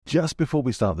just before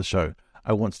we start the show,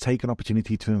 I want to take an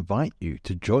opportunity to invite you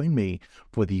to join me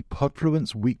for the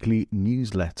Podfluence Weekly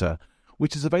newsletter,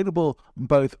 which is available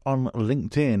both on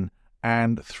LinkedIn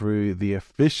and through the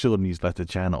official newsletter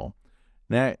channel.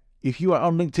 Now, if you are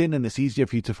on LinkedIn and it's easier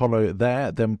for you to follow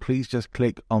there, then please just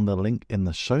click on the link in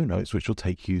the show notes, which will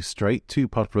take you straight to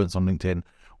Podfluence on LinkedIn,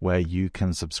 where you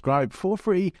can subscribe for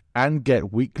free and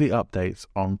get weekly updates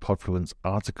on Podfluence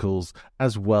articles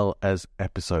as well as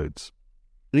episodes.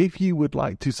 If you would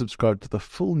like to subscribe to the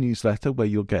full newsletter where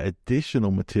you'll get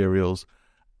additional materials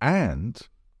and,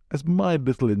 as my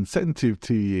little incentive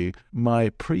to you, my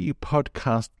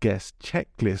pre-podcast guest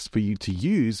checklist for you to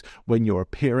use when you're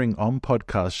appearing on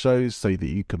podcast shows so that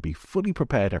you can be fully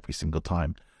prepared every single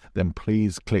time, then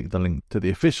please click the link to the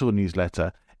official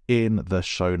newsletter in the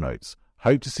show notes.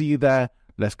 Hope to see you there.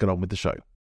 Let's get on with the show.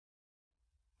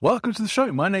 Welcome to the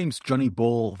show. My name's Johnny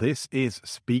Ball. This is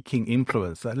Speaking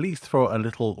Influence, at least for a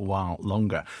little while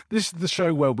longer. This is the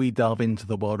show where we delve into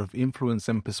the world of influence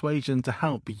and persuasion to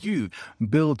help you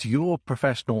build your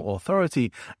professional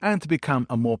authority and to become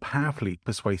a more powerfully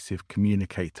persuasive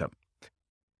communicator.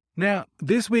 Now,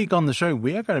 this week on the show,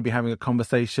 we are going to be having a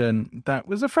conversation that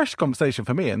was a fresh conversation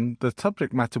for me, and the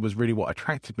subject matter was really what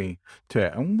attracted me to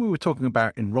it. And we were talking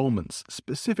about enrollments,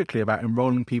 specifically about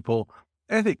enrolling people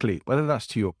ethically, whether that's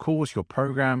to your course, your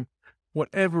program,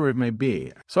 whatever it may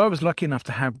be. So I was lucky enough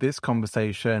to have this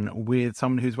conversation with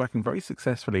someone who's working very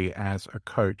successfully as a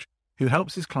coach who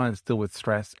helps his clients deal with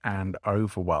stress and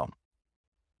overwhelm.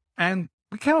 And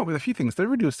we came up with a few things. There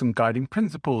really were some guiding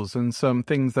principles and some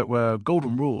things that were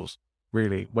golden rules,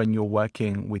 really, when you're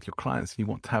working with your clients and you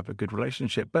want to have a good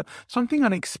relationship. But something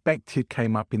unexpected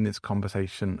came up in this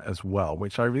conversation as well,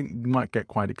 which I think you might get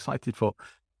quite excited for,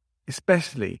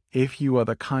 especially if you are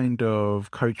the kind of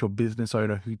coach or business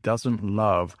owner who doesn't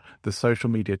love the social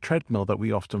media treadmill that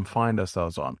we often find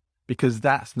ourselves on, because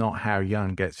that's not how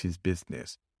Jan gets his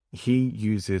business. He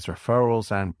uses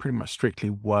referrals and pretty much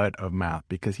strictly word of mouth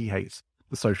because he hates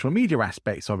the social media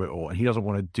aspects of it all, and he doesn't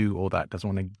want to do all that, doesn't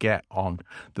want to get on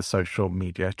the social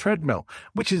media treadmill,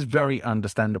 which is very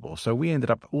understandable. So we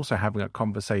ended up also having a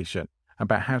conversation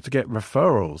about how to get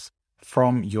referrals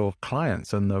from your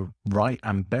clients and the right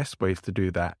and best ways to do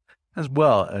that, as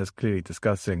well as clearly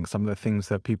discussing some of the things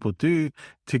that people do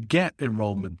to get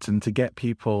enrollment and to get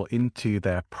people into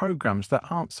their programs that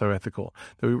aren't so ethical,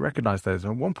 that we recognize those.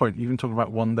 At one point, even talking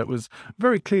about one that was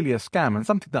very clearly a scam and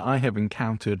something that I have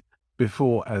encountered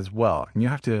before as well. And you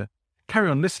have to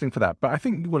carry on listening for that. But I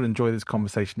think you will enjoy this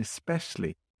conversation,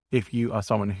 especially if you are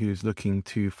someone who's looking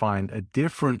to find a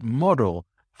different model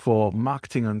for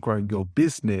marketing and growing your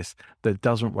business that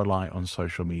doesn't rely on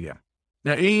social media.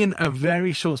 Now, in a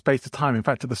very short space of time, in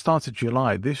fact, at the start of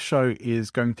July, this show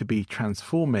is going to be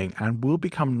transforming and will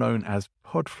become known as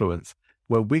Podfluence,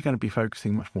 where we're going to be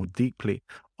focusing much more deeply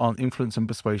on influence and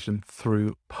persuasion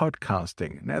through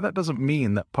podcasting. Now, that doesn't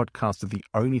mean that podcasts are the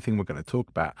only thing we're going to talk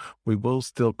about. We will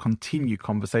still continue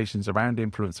conversations around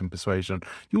influence and persuasion.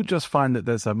 You'll just find that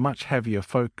there's a much heavier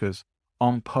focus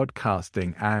on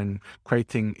podcasting and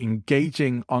creating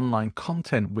engaging online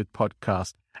content with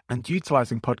podcasts and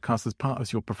utilizing podcasts as part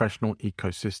of your professional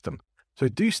ecosystem. So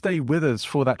do stay with us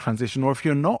for that transition, or if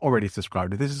you're not already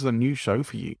subscribed, if this is a new show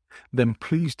for you, then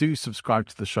please do subscribe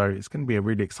to the show. It's going to be a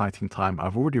really exciting time.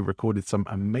 I've already recorded some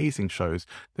amazing shows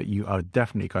that you are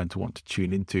definitely going to want to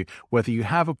tune into, whether you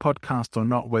have a podcast or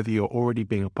not, whether you're already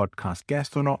being a podcast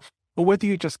guest or not, or whether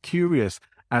you're just curious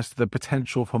as to the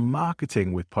potential for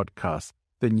marketing with podcasts,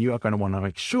 then you are going to want to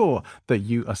make sure that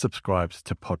you are subscribed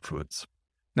to Podfluence.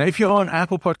 Now, if you're on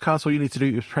Apple Podcasts, all you need to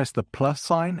do is press the plus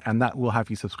sign, and that will have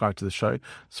you subscribe to the show.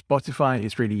 Spotify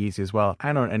is really easy as well,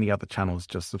 and on any other channels,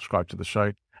 just subscribe to the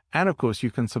show. And of course,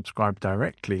 you can subscribe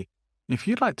directly. If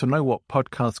you'd like to know what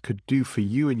podcasts could do for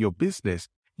you and your business,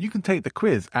 you can take the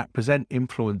quiz at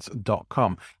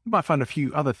presentinfluence.com. You might find a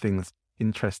few other things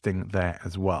interesting there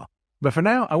as well. But for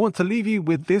now, I want to leave you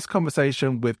with this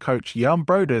conversation with Coach Jan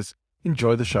Broders.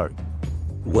 Enjoy the show.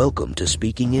 Welcome to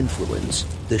Speaking Influence,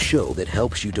 the show that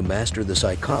helps you to master the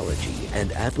psychology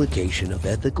and application of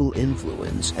ethical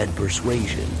influence and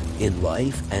persuasion in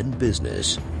life and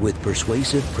business with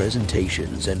persuasive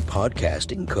presentations and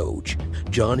podcasting coach,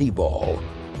 Johnny Ball.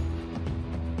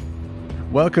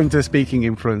 Welcome to Speaking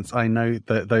Influence. I know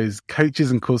that those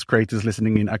coaches and course creators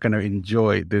listening in are going to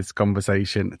enjoy this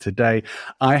conversation today.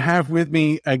 I have with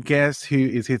me a guest who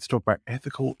is here to talk about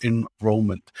ethical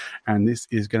enrollment. And this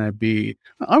is going to be,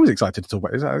 I was excited to talk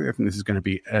about this. I think this is going to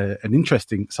be an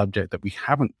interesting subject that we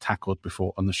haven't tackled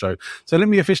before on the show. So let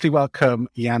me officially welcome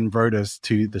Jan Broders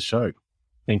to the show.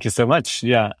 Thank you so much.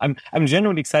 Yeah, I'm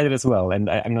genuinely excited as well, and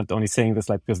I'm not only saying this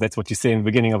like because that's what you say in the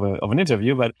beginning of an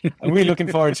interview, but I'm really looking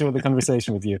forward to the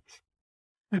conversation with you.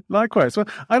 Likewise. Well,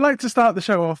 I like to start the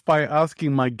show off by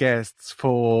asking my guests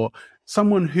for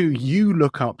someone who you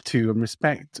look up to and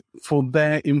respect for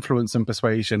their influence and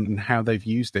persuasion and how they've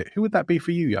used it. Who would that be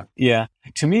for you, Jan? Yeah,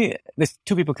 to me, there's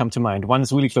two people come to mind. One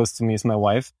is really close to me, is my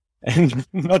wife. And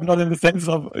not in the sense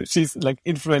of she's like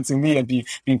influencing me and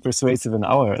being persuasive in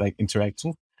our like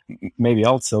interaction, maybe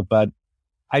also, but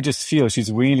I just feel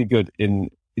she's really good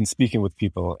in speaking with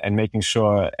people and making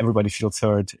sure everybody feels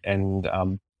heard and,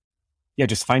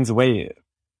 just finds a way,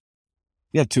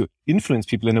 to influence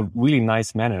people in a really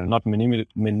nice manner, not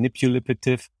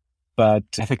manipulative, but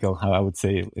ethical, how I would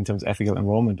say, in terms of ethical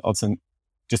enrollment, also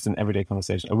just in everyday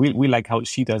conversation. We like how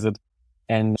she does it.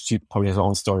 And she probably has her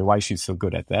own story why she's so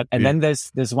good at that. And then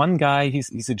there's one guy,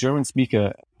 he's a German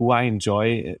speaker who I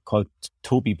enjoy called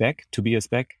Tobias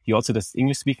Beck. He also does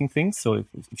English speaking things. So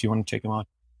if you want to check him out.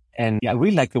 And I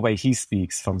really like the way he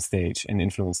speaks from stage and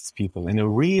influences people in a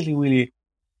really, really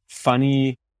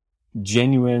funny,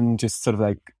 genuine, just sort of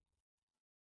like,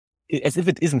 as if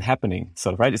it isn't happening,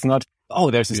 sort of, right? It's not,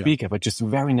 there's a speaker, but just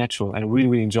very natural. And I really,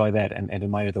 really enjoy that and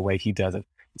admire the way he does it,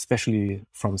 especially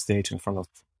from stage in front of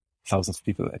thousands of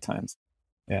people at times.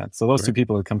 Yeah. So those two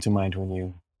people come to mind when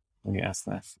you ask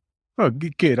that. Well,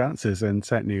 good answers, and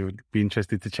certainly would be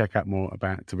interested to check out more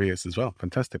about Tobias as well.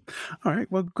 Fantastic. All right.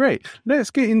 Well, great.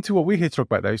 Let's get into what we're here to talk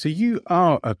about, though. So you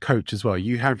are a coach as well.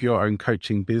 You have your own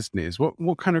coaching business.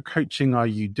 What kind of coaching are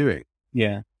you doing?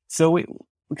 Yeah. So we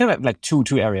kind of have like two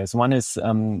areas. One is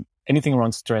anything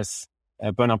around stress,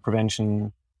 burnout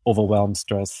prevention, overwhelmed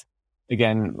stress.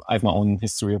 Again, I have my own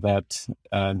history of that,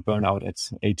 burnout at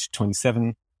age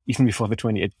 27, even before the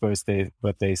 28th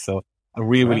birthday. So I'm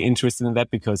really interested in that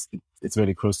because it's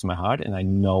really close to my heart and I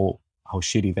know how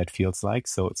shitty that feels like.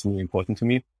 So it's really important to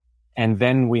me. And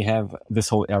then we have this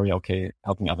whole area,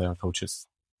 helping other coaches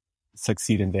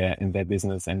succeed in their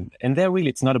business. And there really,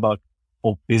 it's not about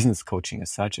business coaching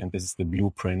as such. And this is the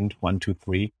blueprint 1, 2,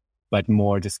 3, but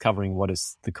more discovering what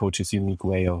is the coach's unique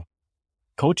way of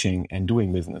coaching and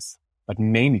doing business. But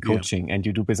mainly coaching, and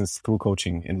you do business through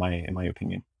coaching, in my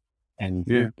opinion.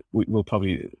 And we'll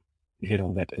probably hit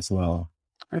on that as well.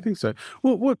 I think so.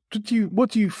 Well, what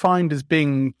do you find as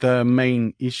being the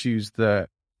main issues that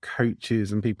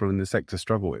coaches and people in the sector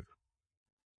struggle with?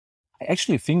 I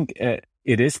actually think it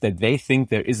is that they think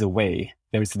there is a way.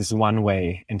 There is this one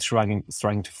way, and trying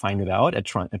to find it out and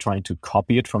trying to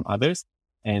copy it from others.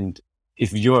 And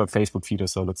if your Facebook feed or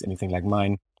so looks anything like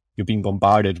mine, you're being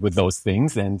bombarded with those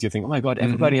things and you think, oh my God,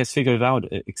 everybody has figured it out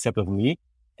except of me.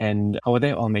 And how are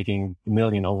they all making $1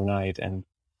 million overnight? And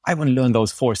I want to learn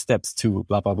those 4 steps too,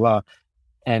 blah, blah, blah.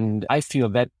 And I feel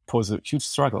that poses a huge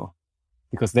struggle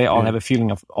because they all have a feeling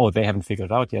of, they haven't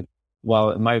figured it out yet.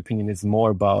 Well, in my opinion, it's more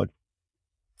about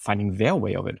finding their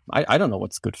way of it. I don't know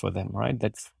what's good for them, right?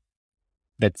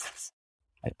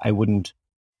 I wouldn't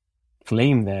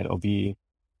claim that or be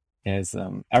as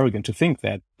arrogant to think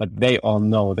that, but they all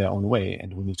know their own way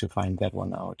and we need to find that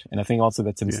one out. And I think also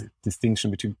that's a distinction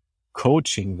between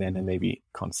coaching then and maybe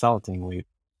consulting, where you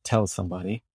tell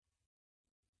somebody,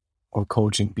 or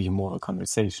coaching be more a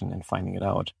conversation and finding it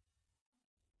out.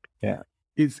 Yeah.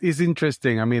 It's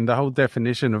interesting. I mean, the whole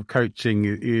definition of coaching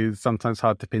is sometimes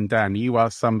hard to pin down. You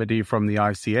ask somebody from the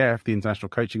ICF, the International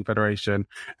Coaching Federation,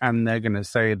 and they're going to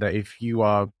say that if you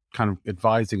are kind of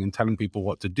advising and telling people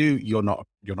what to do, you're not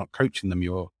coaching them,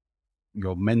 you're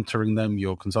mentoring them,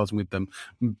 you're consulting with them.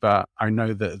 But I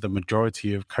know that the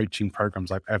majority of coaching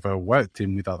programs I've ever worked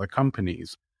in with other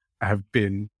companies have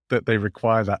been that they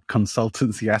require that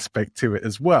consultancy aspect to it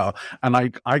as well. And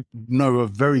I know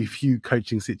of very few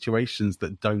coaching situations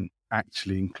that don't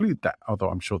actually include that, although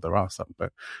I'm sure there are some,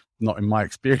 but not in my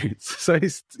experience. So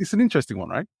it's an interesting one,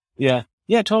 right? Yeah,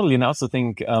 totally. And I also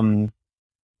think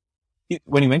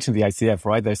when you mentioned the ICF,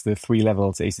 right, there's the 3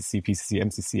 levels, ACC, PCC,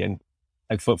 MCC. And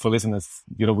like for listeners,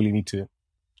 you don't really need to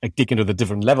dig into the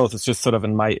different levels. It's just sort of,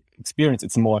 in my experience,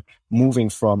 it's more moving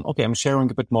from, I'm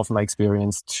sharing a bit more from my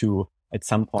experience to at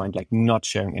some point, like not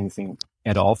sharing anything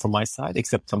at all from my side,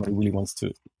 except somebody really wants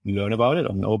to learn about it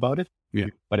or know about it. Yeah.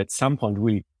 But at some point,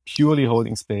 really purely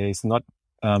holding space, not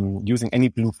using any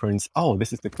blueprints. Oh,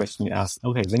 this is the question you asked.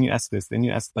 Okay, then you ask this, then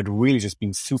you ask, but really just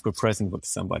being super present with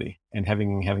somebody and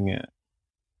having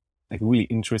a really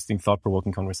interesting,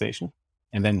 thought-provoking conversation.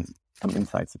 And then some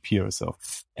insights appear or so.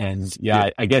 And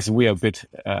I guess we are a bit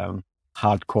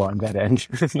hardcore on that end,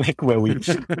 like where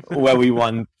we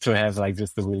want to have like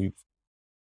just a really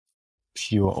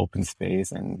pure open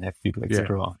space and have people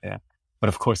explore. Yeah. But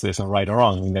of course there's no right or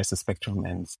wrong. I mean, there's a spectrum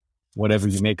and whatever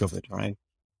you make of it, right?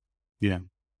 Yeah.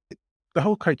 The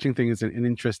whole coaching thing is an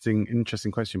interesting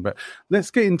question, but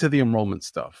let's get into the enrollment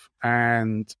stuff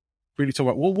and really talk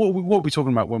about what we're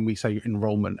talking about when we say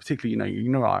enrollment. Particularly,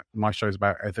 my show is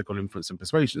about ethical influence and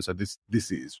persuasion, so this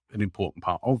is an important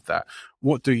part of that.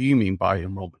 What do you mean by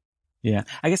enrollment? Yeah,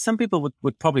 I guess some people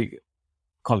would probably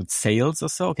call it sales or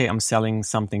so. Okay, I'm selling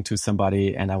something to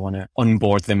somebody and I want to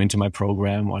onboard them into my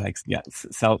program, or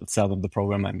sell them the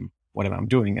program whatever I'm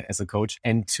doing as a coach.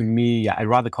 And to me, I'd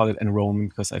rather call it enrollment,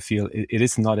 because I feel it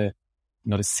is not a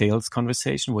sales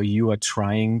conversation where you are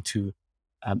trying to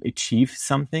achieve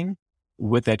something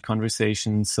with that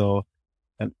conversation. So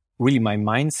really my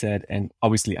mindset, and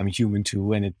obviously I'm human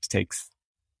too, and it takes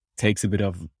a bit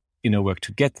of inner work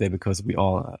to get there, because we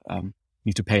all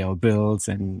need to pay our bills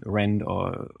and rent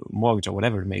or mortgage or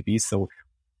whatever it may be. So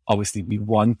obviously we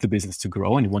want the business to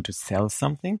grow and we want to sell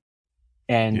something.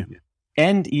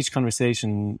 And each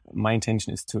conversation, my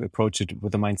intention is to approach it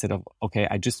with the mindset of, okay,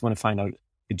 I just want to find out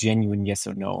a genuine yes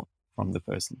or no from the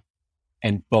person.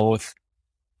 And both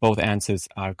answers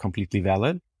are completely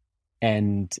valid.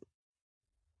 And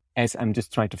as I'm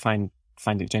just trying to find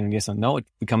a genuine yes or no, it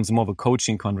becomes more of a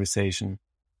coaching conversation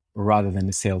rather than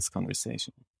a sales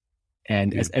conversation.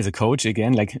 And as a coach,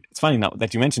 again, like, it's funny now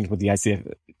that you mentioned with the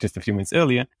ICF just a few minutes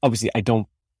earlier, obviously I don't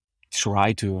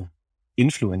try to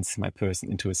influence my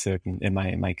person into a certain,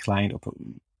 my client or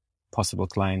possible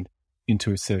client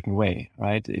into a certain way,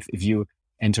 right? If you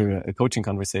enter a coaching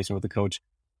conversation with a coach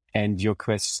and your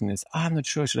question is, I'm not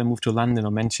sure, should I move to London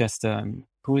or Manchester? I'm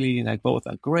really, like, both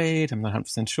are great, I'm not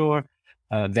 100% sure.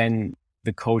 Then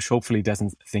the coach hopefully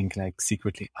doesn't think, like,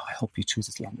 secretly, I hope he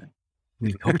chooses London.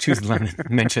 Really hope he chooses London.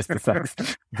 Manchester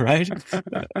sucks, right?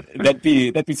 That'd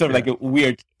be sort of like a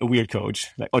weird coach,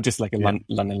 like, or just like a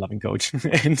London loving coach.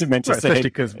 And Manchester, especially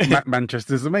because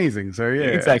Manchester's amazing. So yeah,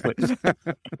 exactly.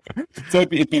 So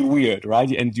it'd be weird, right?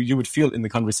 And you would feel in the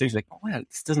conversation like, oh well,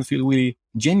 this doesn't feel really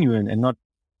genuine and not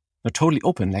totally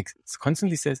open. Like, it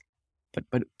constantly says,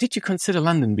 but did you consider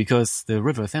London because the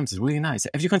River Thames is really nice?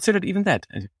 Have you considered even that?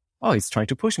 And, oh, he's trying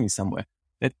to push me somewhere.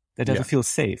 That doesn't feel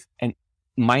safe. And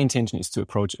my intention is to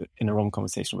approach it in a wrong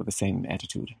conversation with the same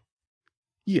attitude.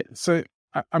 Yeah. So,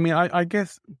 I mean, I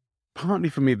guess partly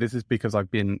for me, this is because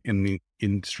I've been in the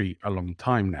industry a long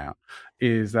time now,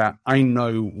 is that I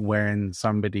know when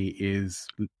somebody is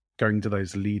going to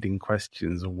those leading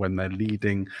questions, or when they're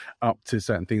leading up to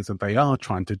certain things that they are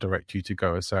trying to direct you to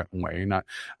go a certain way. And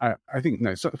I think,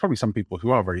 probably some people who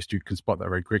are very astute can spot that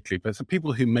very quickly, but some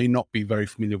people who may not be very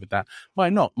familiar with that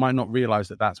might not realize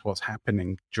that that's what's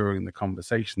happening during the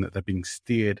conversation, that they're being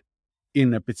steered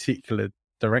in a particular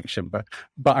direction. But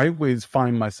I always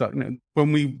find myself,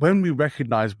 when we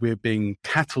recognize we're being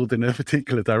cattled in a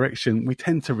particular direction, we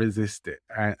tend to resist it.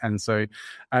 And so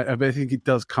I think it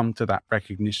does come to that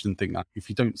recognition thing. Like, if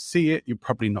you don't see it, you're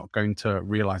probably not going to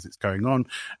realize it's going on.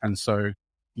 And so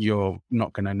you're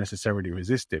not going to necessarily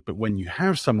resist it. But when you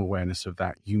have some awareness of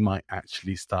that, you might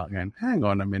actually start going, hang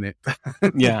on a minute.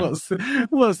 Yeah.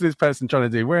 what's this person trying to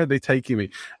do? Where are they taking me?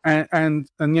 And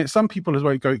yet some people as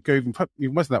well go even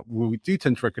most of that, we do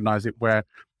tend to recognize it, where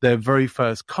their very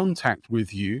first contact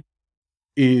with you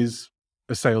is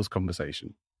a sales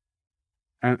conversation.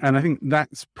 And I think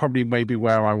that's probably maybe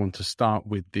where I want to start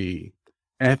with the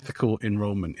ethical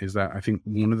enrollment. Is that I think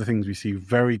one of the things we see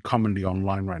very commonly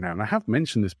online right now, and I have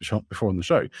mentioned this before on the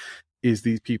show, is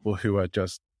these people who are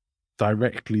just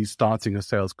directly starting a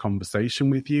sales conversation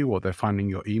with you, or they're finding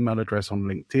your email address on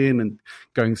LinkedIn and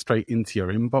going straight into your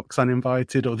inbox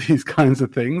uninvited, or these kinds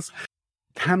of things.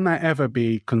 Can that ever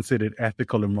be considered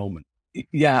ethical enrollment?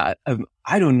 Yeah,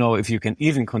 I don't know if you can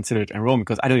even consider it enrollment,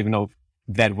 because I don't even know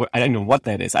that. I don't know what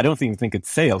that is. I don't even think it's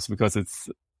sales, because it's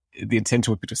the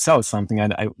intention would be to sell something,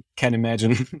 and I can't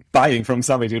imagine buying from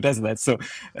somebody who does that. So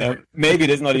maybe it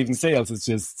is not even sales; it's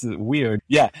just weird.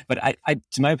 Yeah, but I,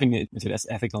 to my opinion, it's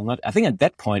ethical or not. I think at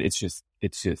that point, it's just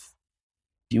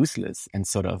useless and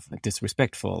sort of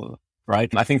disrespectful,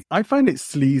 right? I find it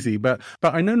sleazy, but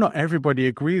I know not everybody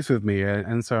agrees with me,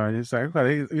 and so I just say, well,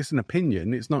 it's an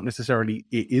opinion. It's not necessarily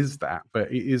it is that,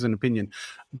 but it is an opinion.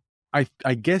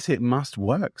 I guess it must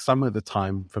work some of the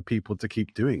time for people to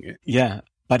keep doing it. Yeah.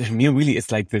 But to me, really,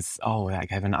 it's like this, like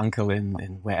I have an uncle in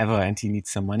wherever and he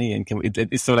needs some money. And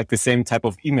it's so like the same type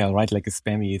of email, right? Like a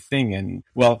spammy thing. And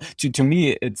well, to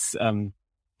me, it's, I don't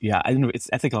know, it's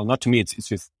ethical or not. To me, it's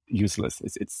just useless.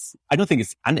 I don't think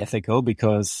it's unethical,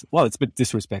 because, well, it's a bit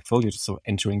disrespectful. You're just sort of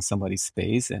entering somebody's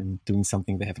space and doing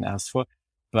something they haven't asked for.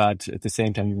 But at the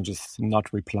same time, you can just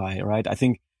not reply, right? I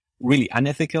think really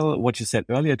unethical, what you said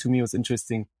earlier to me was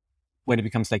interesting. When it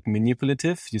becomes like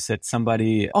manipulative, you said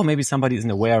maybe somebody isn't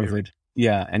aware of it.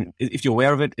 Yeah. And if you're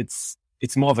aware of it, it's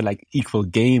it's more of a like equal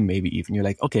game, maybe even. You're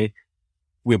like, okay,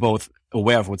 we're both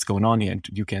aware of what's going on here and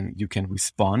you can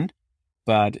respond.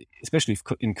 But especially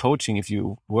in coaching, if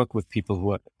you work with people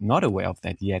who are not aware of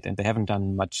that yet and they haven't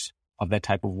done much of that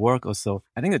type of work or so,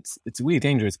 I think it's really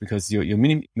dangerous because you're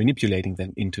manipulating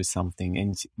them into something.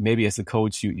 And maybe as a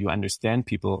coach, you understand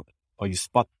people or you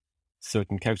spot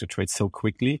certain character traits so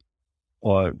quickly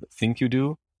or think you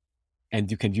do, and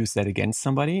you can use that against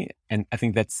somebody. And I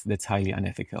think that's highly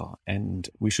unethical. And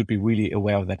we should be really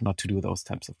aware of that, not to do those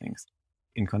types of things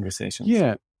in conversations.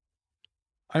 Yeah.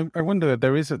 I wonder,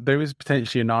 there is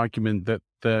potentially an argument that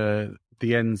the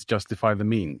ends justify the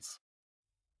means.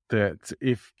 That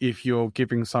if you're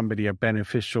giving somebody a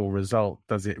beneficial result,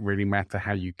 does it really matter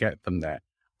how you get them there?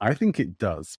 I think it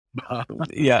does. But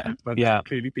there are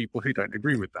clearly people who don't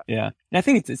agree with that. Yeah. And I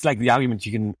think it's like the argument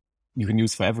you can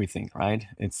use for everything, right?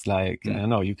 It's like, I don't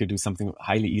know, you could do something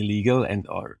highly illegal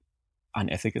or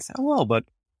unethical.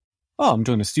 I'm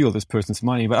going to steal this person's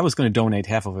money, but I was going to donate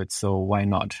half of it, so why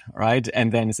not, right?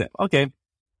 And then it's like, okay,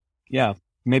 yeah,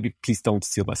 maybe please don't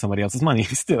steal by somebody else's money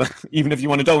still, even if you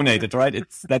want to donate it, right?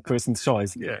 It's that person's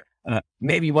choice. Yeah.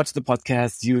 Maybe watch the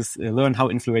podcast, learn how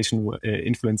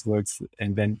influence works,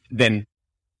 and then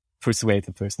persuade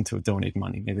the person to donate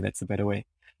money. Maybe that's a better way.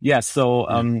 Yeah.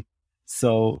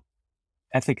 So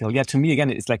ethical. Yeah. To me,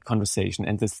 again, it's like conversation,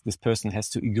 and this person has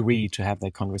to agree to have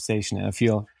that conversation. And I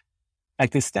feel like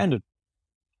the standard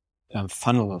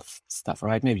funnel of stuff,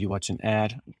 right? Maybe you watch an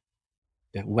ad,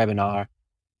 a webinar.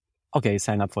 Okay,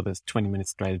 sign up for this 20-minute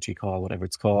strategy call, whatever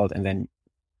it's called. And then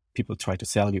people try to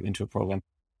sell you into a program.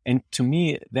 And to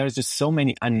me, there's just so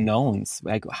many unknowns.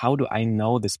 Like, how do I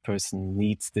know this person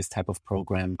needs this type of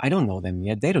program? I don't know them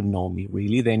yet. They don't know me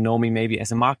really. They know me maybe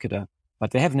as a marketer,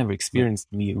 but they have never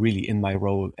experienced me really in my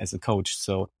role as a coach.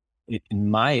 So in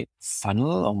my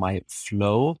funnel or my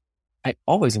flow, I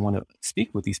always want to speak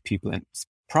with these people and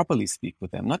properly speak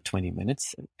with them, not 20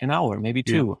 minutes, an hour, maybe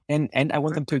two. Yeah. And I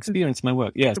want them to experience my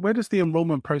work. Yes. Where does the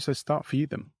enrollment process start for you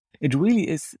then? It really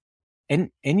is,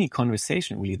 any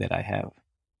conversation really that I have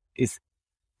is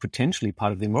potentially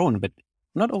part of the enrollment, but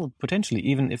not all potentially,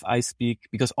 even if I speak,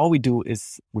 because all we do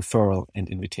is referral and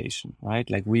invitation, right?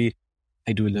 Like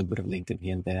I do a little bit of LinkedIn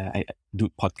here and there. I do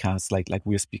podcasts like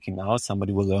we're speaking now.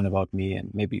 Somebody will learn about me and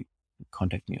maybe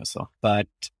contact me or so. But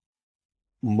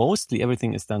mostly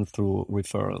everything is done through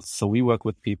referrals. So we work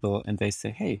with people and they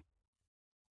say, hey,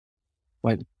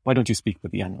 why don't you speak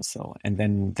with Jan or so? And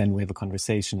then we have a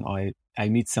conversation. Or I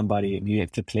meet somebody maybe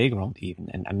at the playground even,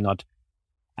 and I'm not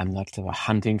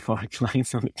hunting for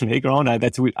clients on the playground.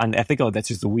 That's unethical. That's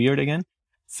just weird again,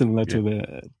 similar to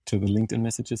the LinkedIn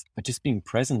messages. But just being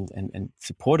present and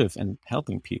supportive and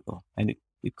helping people, and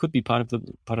it could be part of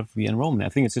the enrollment. I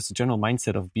think it's just a general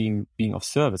mindset of being of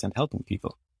service and helping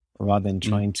people, rather than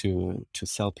trying to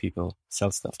sell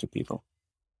stuff to people.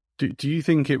 Do you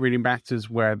think it really matters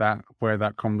where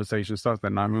that conversation starts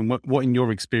then? I mean, what in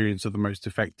your experience are the most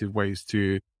effective ways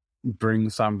to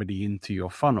bring somebody into your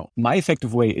funnel? My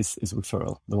effective way is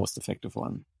referral, the most effective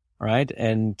one, right?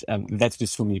 And that's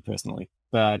just for me personally.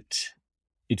 But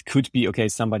it could be, okay,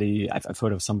 I've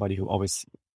heard of somebody who always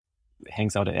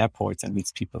hangs out at airports and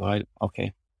meets people, right?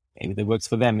 Okay, maybe that works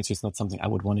for them. It's just not something I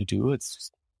would want to do. It's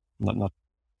just not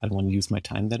I don't want to use my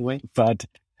time that way. But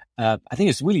I think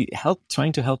it's really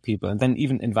trying to help people, and then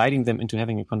even inviting them into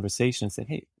having a conversation and say,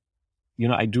 hey,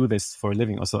 I do this for a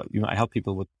living. Also, I help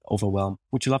people with overwhelm.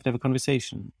 Would you love to have a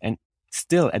conversation? And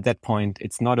still at that point,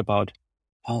 it's not about,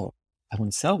 oh, I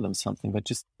want to sell them something, but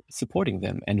just supporting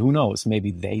them. And who knows,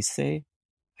 maybe they say,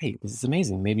 hey, this is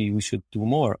amazing. Maybe we should do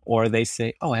more. Or they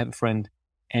say, oh, I have a friend,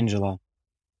 Angela.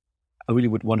 I really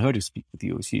would want her to speak with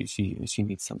you. She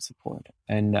needs some support.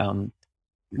 And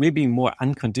we're being more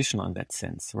unconditional in that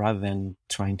sense, rather than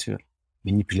trying to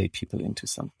manipulate people into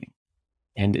something.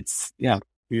 And it's, yeah.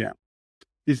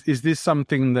 Is this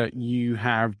something that you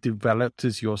have developed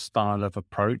as your style of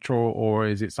approach, or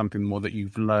is it something more that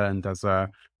you've learned as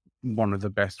one of the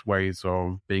best ways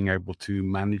of being able to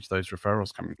manage those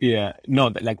referrals coming? Yeah,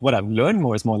 no, like what I've learned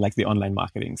more is more like the online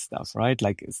marketing stuff, right?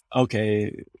 Like, it's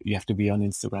okay, you have to be on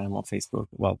Instagram or Facebook.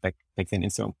 Well, back then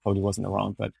Instagram probably wasn't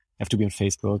around, but you have to be on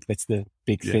Facebook. That's the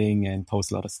big thing, and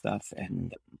post a lot of stuff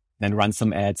and then run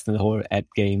some ads. The whole ad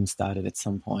game started at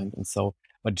some point. And so,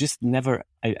 but just never,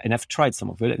 and I've tried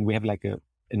some of it, and we have like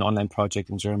an online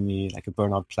project in Germany, like a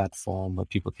burnout platform where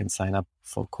people can sign up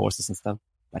for courses and stuff.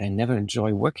 But I never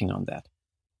enjoy working on that.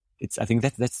 I think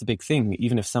that's the big thing.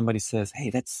 Even if somebody says, hey,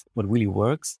 that's what really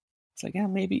works, it's like, yeah,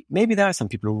 maybe there are some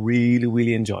people who really,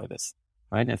 really enjoy this,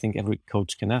 right? I think every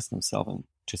coach can ask themselves and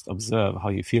just observe how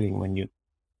you're feeling when you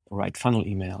write funnel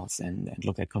emails and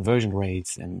look at conversion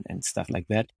rates and stuff like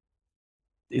that.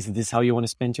 Is this how you want to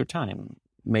spend your time?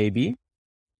 Maybe.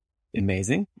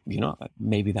 Amazing.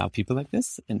 Maybe there are people like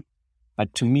this.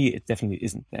 But to me, it definitely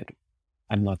isn't that.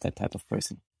 I'm not that type of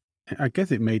person. I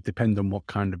guess it may depend on what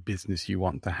kind of business you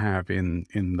want to have in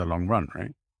the long run,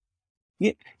 right?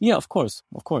 Yeah, of course.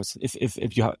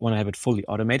 If you want to have it fully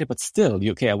automated, but still,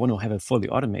 I want to have it fully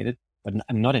automated, but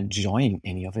I'm not enjoying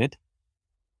any of it.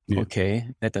 Yeah. Okay,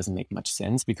 that doesn't make much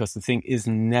sense because the thing is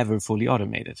never fully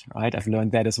automated, right? I've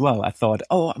learned that as well. I thought,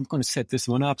 I'm going to set this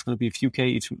one up. It's going to be a few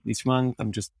K each month.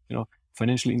 I'm just,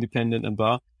 financially independent and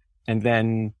blah. And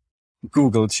then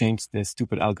Google changed their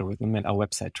stupid algorithm and our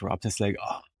website dropped. It's like,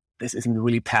 this isn't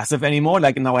really passive anymore.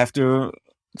 Like now I have to,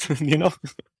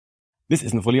 this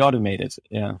isn't fully automated.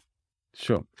 Yeah.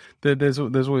 Sure. There's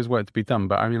always work to be done,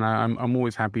 but I mean, I'm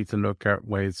always happy to look at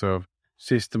ways of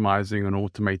systemizing and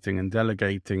automating and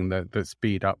delegating that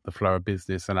speed up the flow of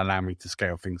business and allow me to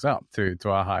scale things up to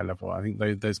a high level. I think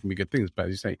those can be good things, but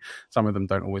as you say, some of them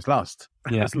don't always last.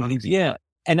 Yeah. Yeah.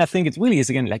 And I think it really is,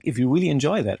 again, like if you really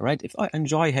enjoy that, right? If I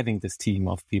enjoy having this team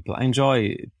of people, I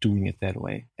enjoy doing it that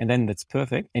way. And then that's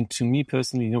perfect. And to me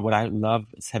personally, what I love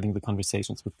is having the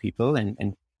conversations with people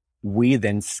and we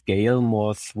then scale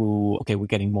more through, we're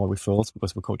getting more referrals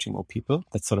because we're coaching more people.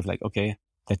 That's sort of like,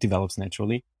 that develops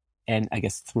naturally. And I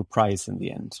guess through price in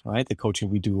the end, right? The coaching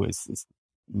we do is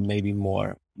maybe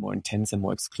more intense and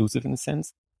more exclusive in a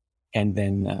sense. And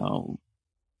then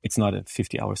it's not a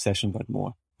 50-hour session, but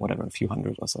more, whatever, a few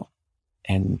hundred or so.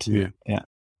 And yeah.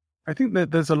 I think that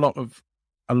there's a lot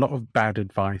of bad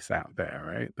advice out there,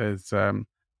 right?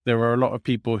 There are a lot of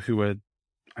people who are,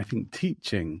 I think,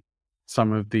 teaching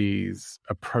some of these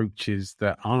approaches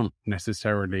that aren't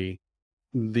necessarily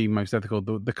the most ethical,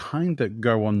 the kind that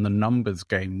go on the numbers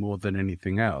game more than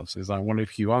anything else. Is like, well,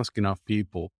 if you ask enough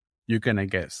people, you're going to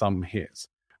get some hits,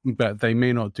 but they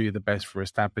may not do the best for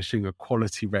establishing a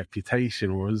quality reputation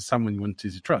or as someone you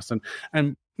wanted to trust.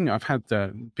 And I've had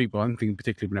people, I'm thinking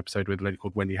particularly of an episode with a lady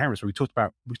called Wendy Harris, where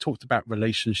we talked about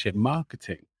relationship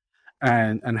marketing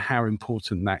and how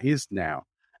important that is now,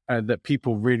 that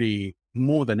people really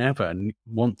more than ever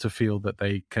want to feel that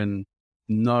they can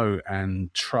know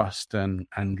and trust and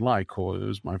like, or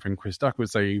as my friend Chris Duck would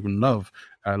say, even love,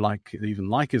 like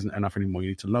isn't enough anymore. You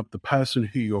need to love the person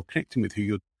who you're connecting with, who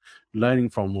you're learning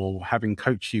from or having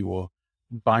coach you or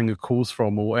buying a course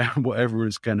from or whatever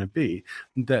it's going to be.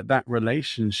 That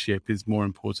relationship is more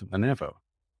important than ever.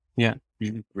 Yeah.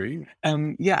 You agree?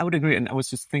 Yeah, I would agree. And I was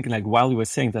just thinking, like, while you were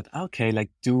saying that,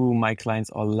 do my clients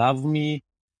all love me?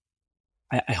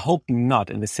 I hope not,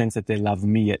 in the sense that they love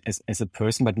me as a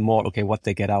person, but more, what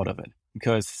they get out of it.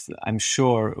 Because I'm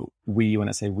sure when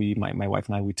I say we, my wife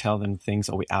and I, we tell them things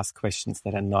or we ask questions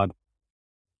that are not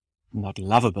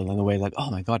lovable in a way like, oh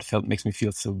my God, makes me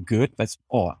feel so good.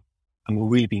 I'm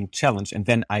really being challenged. And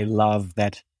then I love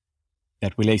that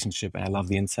relationship and I love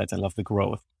the insights. I love the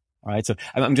growth. All right. So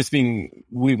I'm just being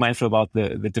really mindful about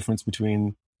the difference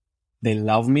between they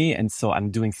love me. And so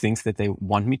I'm doing things that they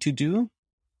want me to do.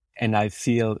 And I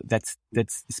feel that's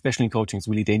especially in coaching, it's a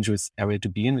really dangerous area to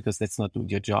be in because that's not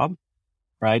your job,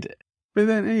 right? But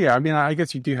then, yeah, I mean, I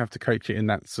guess you do have to coach it in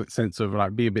that sense of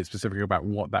like be a bit specific about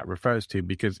what that refers to,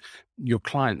 because your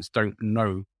clients don't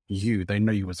know you. They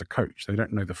know you as a coach. They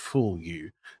don't know the full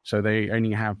you. So they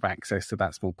only have access to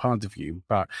that small part of you.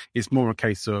 But it's more a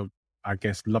case of, I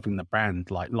guess, loving the brand,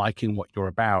 like liking what you're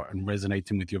about and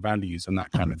resonating with your values and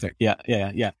that kind of thing. Yeah,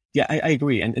 I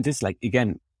agree. And this, like,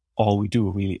 again, all we do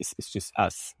really is just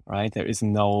us, right? It's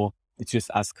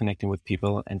just us connecting with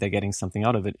people and they're getting something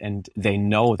out of it. And they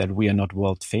know that we are not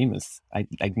world famous.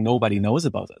 Like nobody knows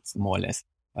about us, more or less,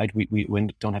 right? We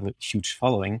don't have a huge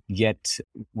following, yet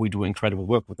we do incredible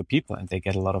work with the people and they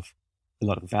get a lot of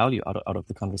value out of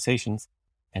the conversations.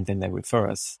 And then they refer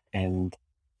us. And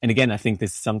again, I think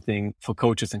this is something for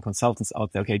coaches and consultants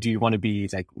out there. Okay, do you want to be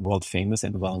like world famous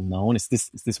and well known? Is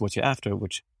this what you're after?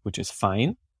 Which is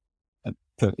fine.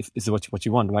 Is what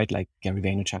you want, right? Like Gary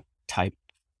Vaynerchuk type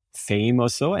fame or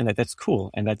so, and that's cool,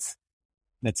 and that's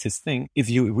his thing. If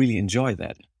you really enjoy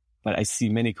that, but I see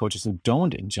many coaches who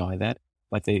don't enjoy that,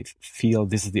 but they feel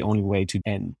this is the only way to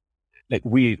end. Like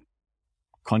we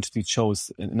consciously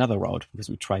chose another route because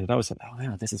we tried it out. Said, oh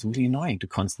yeah, this is really annoying to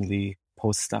constantly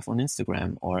post stuff on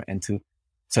Instagram and to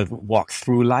sort of walk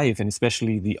through life, and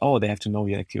especially they have to know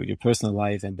your personal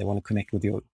life and they want to connect with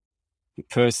your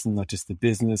person, not just the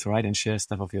business, right? And share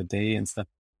stuff of your day and stuff.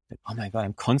 Like, oh my God,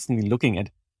 I'm constantly looking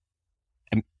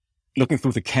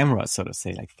through the camera, so to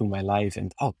say, like through my life.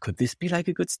 And, could this be like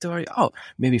a good story? Oh,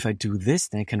 maybe if I do this,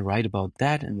 then I can write about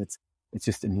that. And it's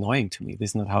just annoying to me.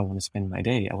 This is not how I want to spend my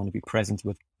day. I want to be present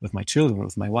with my children,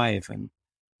 with my wife, and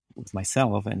with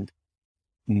myself, and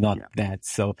not that.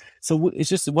 So it's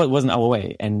just what wasn't our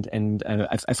way. And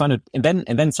I found it, and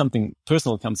then something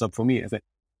personal comes up for me.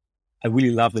 I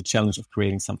really love the challenge of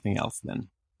creating something else. Then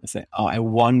I say, oh, I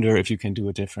wonder if you can do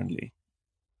it differently.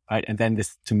 Right. And then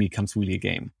this to me comes really a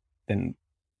game. Then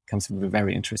comes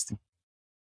very interesting.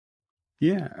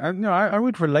 Yeah, no, I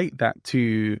would relate that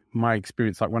to my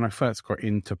experience. Like when I first got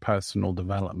into personal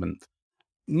development,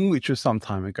 which was some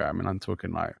time ago. I mean, I'm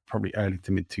talking like probably early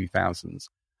to mid 2000s.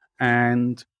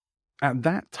 And at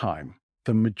that time,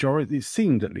 it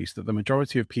seemed at least that the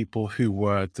majority of people who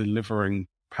were delivering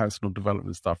personal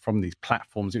development stuff from these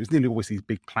platforms, it was nearly always these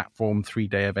big platform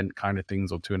 3-day event kind of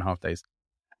things, or 2.5 days.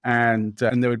 And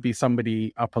there would be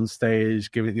somebody up on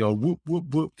stage giving the old whoop,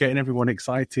 whoop, whoop, getting everyone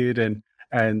excited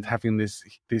and having this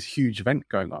huge event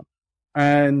going on.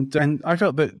 And I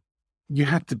felt that you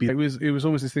had to be, it was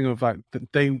almost this thing of like,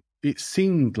 that it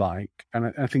seemed like,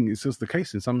 and I think it's still the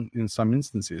case in some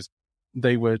instances,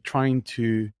 they were trying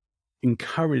to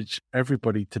encourage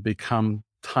everybody to become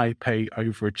type A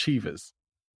overachievers.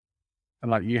 And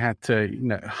like you had to,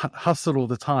 hustle all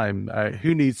the time.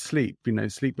 Who needs sleep?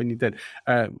 Sleep when you're dead.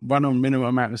 Run on minimum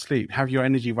amount of sleep. Have your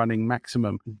energy running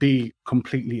maximum. Be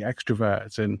completely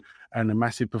extrovert and a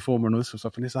massive performer and all this sort of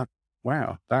stuff. And it's like,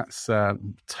 wow, that's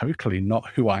totally not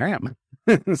who I am.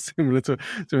 Similar to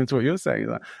what you're saying.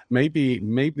 Like maybe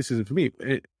this isn't for me.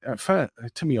 It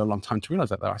took me a long time to realize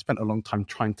that, though. I spent a long time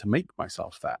trying to make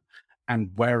myself that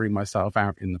and wearing myself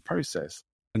out in the process,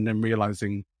 and then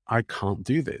realizing I can't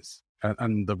do this.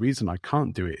 And the reason I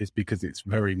can't do it is because it's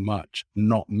very much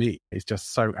not me. It's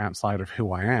just so outside of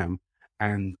who I am.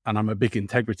 And I'm a big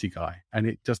integrity guy, and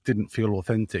it just didn't feel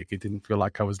authentic. It didn't feel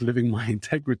like I was living my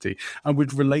integrity. I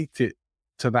would relate it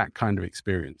to that kind of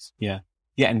experience. Yeah.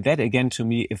 Yeah. And that again, to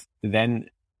me, if then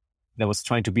there was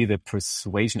trying to be the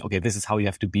persuasion, okay, this is how you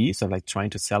have to be. So like trying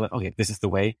to sell it. Okay, this is the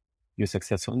way you're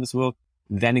successful in this world.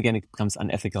 Then again, it becomes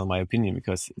unethical in my opinion,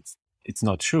 because it's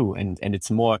not true. And it's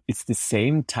the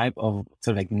same type of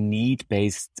sort of like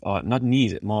need-based, or not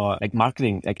need, more like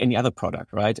marketing, like any other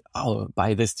product, right? Oh,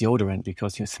 buy this deodorant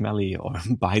because you're smelly, or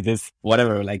buy this,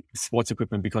 whatever, like sports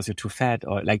equipment because you're too fat,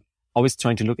 or like always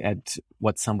trying to look at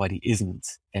what somebody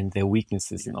isn't and their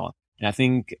weaknesses and all. And I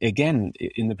think, again,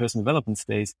 in the personal development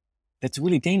space, that's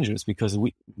really dangerous, because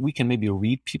we can maybe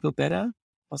read people better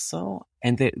or so.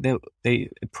 And they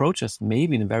approach us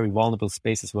maybe in a very vulnerable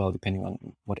space as well, depending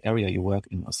on what area you work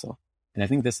in or so. And I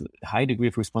think there's a high degree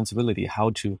of responsibility, how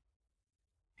to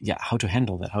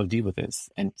handle that, how to deal with this,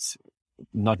 and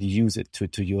not use it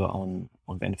to your own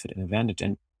benefit and advantage.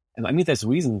 And I mean, there's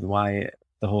reasons why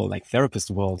the whole like therapist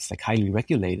world is like highly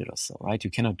regulated or so, right? You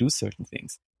cannot do certain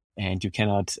things, and you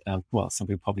cannot, some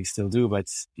people probably still do, but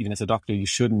even as a doctor, you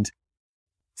shouldn't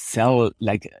sell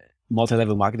like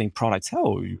multi-level marketing products.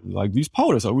 Oh, like these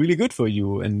powders are really good for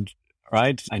you. And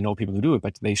right, I know people who do it,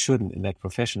 but they shouldn't in that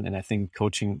profession. And I think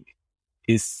coaching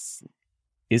is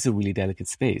a really delicate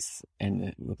space,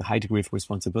 and with a high degree of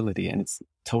responsibility, and it's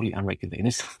totally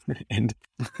unregulated. And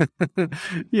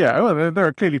yeah, well, there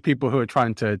are clearly people who are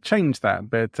trying to change that,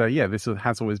 but this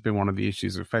has always been one of the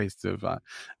issues we've faced. Of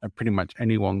pretty much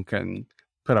anyone can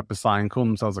put up a sign, call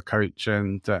themselves a coach,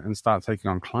 and start taking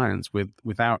on clients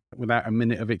without a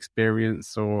minute of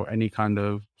experience or any kind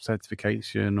of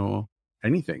certification or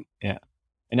anything. Yeah.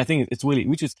 And I think it's really,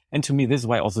 and to me, this is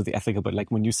why also the ethical, but like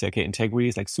when you say, okay, integrity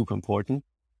is like super important.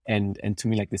 And to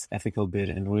me, like this ethical bit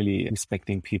and really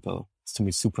respecting people is to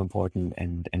me super important,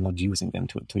 and not using them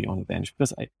to your own advantage.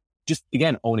 Because I just,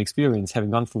 again, own experience,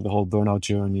 having gone through the whole burnout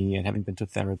journey and having been to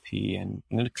therapy and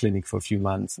in a clinic for a few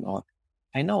months and all,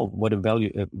 I know what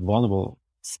a vulnerable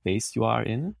space you are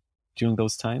in during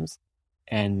those times.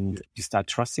 And you start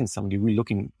trusting somebody, really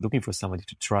looking for somebody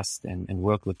to trust and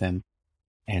work with them.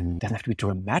 And doesn't have to be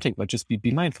dramatic, but just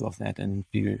be mindful of that and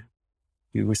be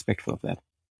respectful of that.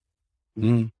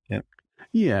 Mm.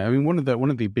 Yeah. I mean, one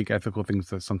of the big ethical things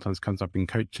that sometimes comes up in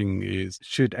coaching is,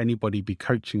 should anybody be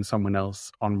coaching someone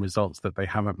else on results that they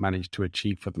haven't managed to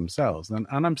achieve for themselves? And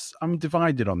I'm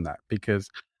divided on that, because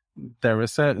there are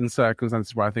certain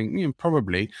circumstances where I think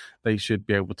probably they should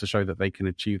be able to show that they can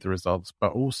achieve the results.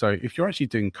 But also, if you're actually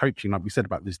doing coaching, like we said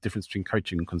about this difference between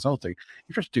coaching and consulting,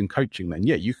 if you're actually doing coaching, then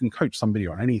you can coach somebody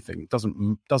on anything. It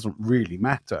doesn't really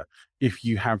matter if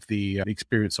you have the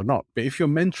experience or not. But if you're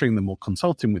mentoring them or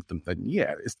consulting with them, then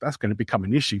that's going to become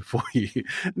an issue for you.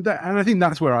 And I think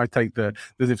that's where I take the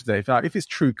difference. If it's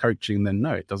true coaching, then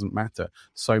no, it doesn't matter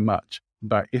so much.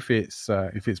 But if it's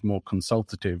more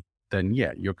consultative, then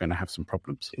yeah, you're going to have some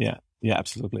problems. Yeah,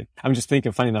 absolutely. I'm just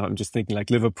thinking, funny enough, like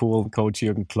Liverpool coach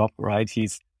Jurgen Klopp, right?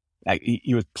 He's like,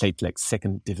 he played like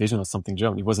second division or something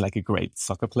German. He wasn't like a great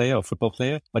soccer player or football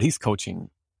player, but he's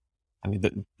coaching, I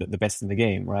mean, the best in the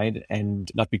game, right? And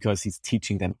not because he's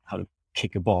teaching them how to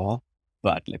kick a ball,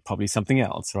 but like probably something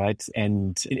else, right?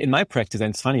 And in my practice,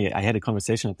 and it's funny, I had a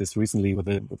conversation like this recently with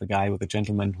a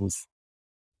gentleman who's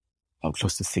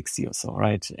close to 60 or so,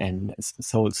 right? And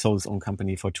sold his own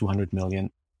company for 200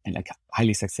 million and like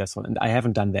highly successful. And I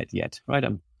haven't done that yet, right?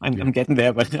 I'm getting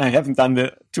there, but I haven't done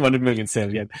the 200 million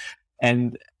sale yet.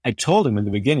 And I told him in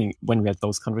the beginning when we had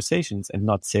those conversations, and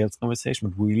not sales conversation,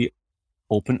 but really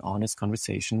open, honest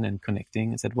conversation and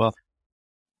connecting, I said, well,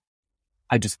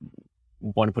 I just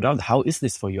want to put out, how is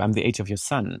this for you? I'm the age of your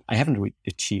son. I haven't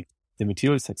achieved the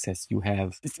material success you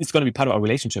have. It's going to be part of our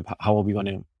relationship. How are we going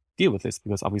to deal with this?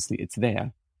 Because obviously it's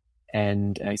there.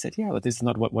 And I said, yeah, but this is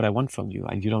not what I want from you.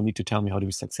 And you don't need to tell me how to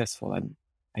be successful.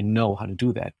 I know how to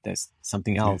do that. There's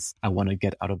something else I want to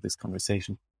get out of this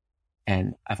conversation.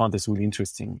 And I found this really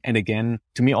interesting. And again,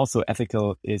 to me also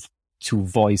ethical is to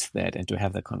voice that and to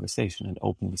have that conversation and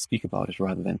openly speak about it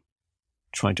rather than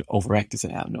trying to overact and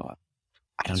say, oh, no,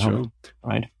 I don't know.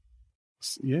 Right.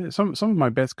 Yeah, some of my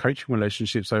best coaching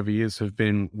relationships over years have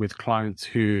been with clients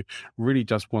who really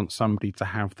just want somebody to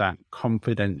have that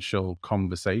confidential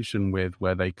conversation with,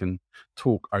 where they can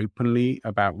talk openly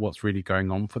about what's really going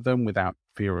on for them without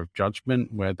fear of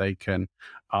judgment, where they can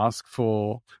ask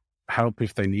for help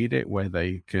if they need it, where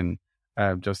they can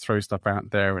just throw stuff out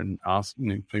there and ask,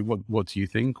 what do you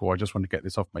think? Or I just want to get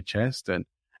this off my chest.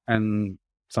 And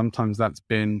sometimes that's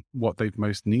been what they've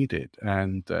most needed.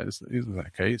 And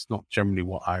it's not generally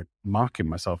what I market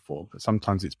myself for, but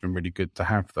sometimes it's been really good to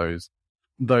have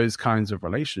those kinds of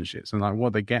relationships. And like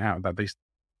what they get out of that,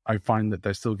 I find that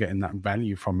they're still getting that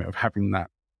value from it, of having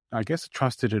that, I guess, a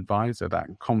trusted advisor, that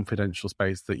confidential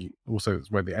space that you also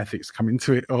is where the ethics come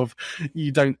into it, of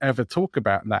you don't ever talk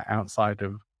about that outside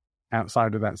of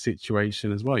that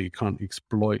situation as well. You can't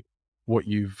exploit what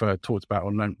you've talked about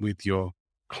or learned with your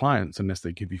clients unless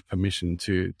they give you permission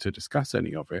to discuss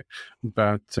any of it.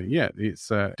 But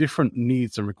it's different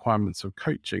needs and requirements of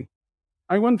coaching.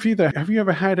 I wonder for you though, have you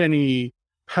ever had any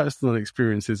personal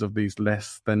experiences of these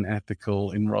less than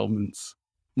ethical enrollments?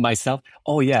 Myself?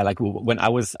 Oh yeah, like when I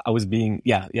was being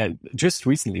just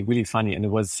recently, really funny. And it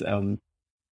was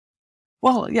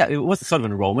it was sort of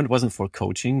an enrollment. It wasn't for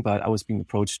coaching, but I was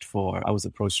approached for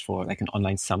like an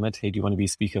online summit. Hey, do you want to be a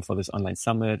speaker for this online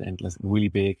summit? And it's really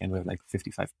big, and we have like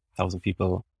 55,000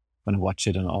 people going to watch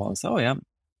it and all. So, yeah,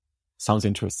 sounds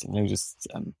interesting. Let me just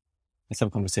let's have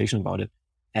a conversation about it.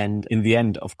 And in the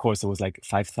end, of course, it was like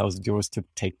 5,000 euros to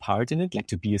take part in it, like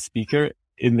to be a speaker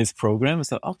in this program.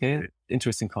 So, okay,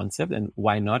 interesting concept, and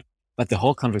why not? But the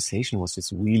whole conversation was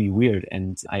just really weird.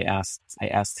 And I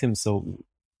asked him, so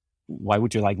why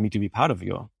would you like me to be part of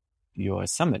your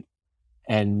summit?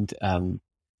 And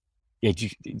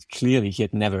clearly he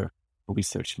had never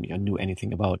researched me or knew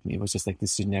anything about me. It was just like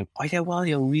this generic,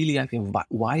 you're really like a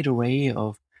wide array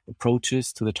of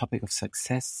approaches to the topic of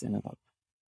success. And I thought,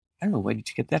 I don't know, where did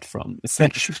you get that from? It's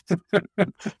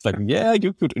like, yeah,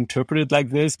 you could interpret it like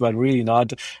this, but really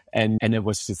not. And it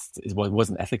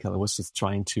wasn't ethical. It was just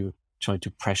trying to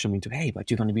pressure me to, hey,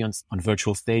 but you're going to be on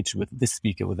virtual stage with this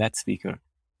speaker, with that speaker,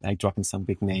 like dropping some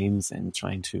big names and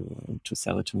trying to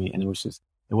sell it to me. And it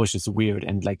was just weird.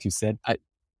 And like you said,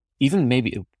 even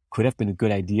maybe it could have been a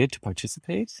good idea to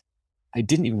participate. I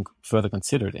didn't even further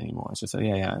consider it anymore. I just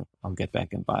said, I'll get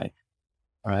back and buy.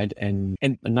 All right. And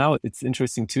now it's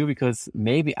interesting too, because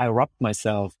maybe I robbed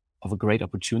myself of a great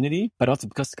opportunity, but also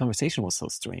because the conversation was so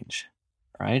strange.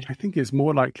 Right. I think it's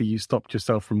more likely you stopped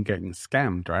yourself from getting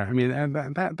scammed, right? I mean,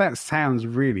 that sounds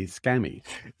really scammy.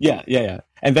 Yeah.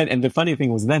 And the funny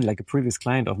thing was then, like a previous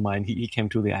client of mine, he came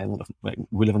to the island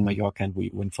we live in Mallorca, and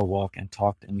we went for a walk and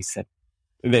talked, and he said,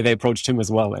 they approached him as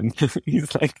well. And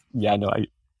he's like, yeah, no,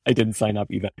 I didn't sign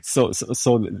up either. So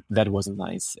that wasn't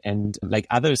nice. And like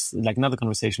others, like another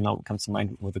conversation now comes to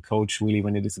mind with a coach, really,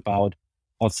 when it is about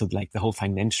also like the whole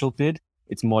financial bit.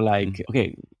 It's more like,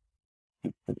 okay,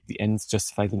 the ends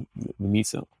justify the means.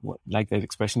 So like that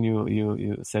expression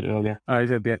you said earlier. I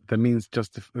said the means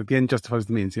the end justifies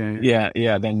the means.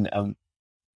 Yeah. Then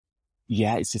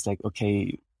it's just like,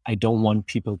 okay, I don't want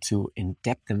people to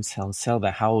indebt themselves, sell their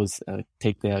house,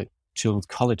 take their children's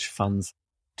college funds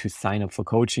to sign up for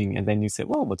coaching. And then you say,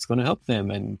 well, what's going to help them?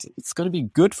 And it's going to be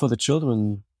good for the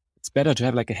children. It's better to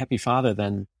have like a happy father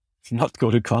than not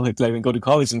go to college, like go to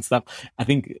college and stuff. I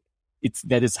think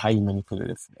that is highly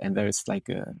manipulative, and there is like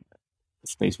a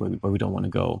space where we don't want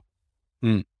to go.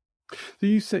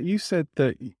 So you said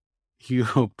that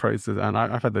your process, and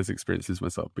I've had those experiences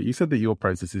myself, but you said that your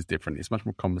process is different. It's much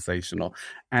more conversational,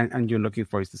 and you're looking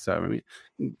for ways to serve. I mean,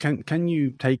 can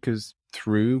you take us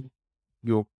through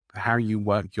how you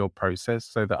work your process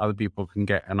so that other people can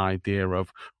get an idea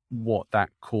of what that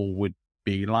call would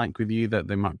be like with you, that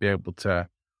they might be able to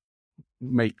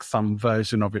make some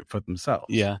version of it for themselves?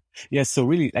 Yeah. So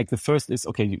really, like, the first is,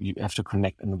 okay, you have to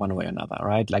connect in one way or another,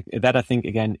 right? Like, that, I think,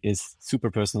 again, is super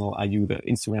personal. Are you the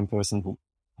Instagram person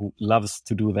who loves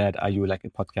to do that? Are you like a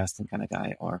podcasting kind of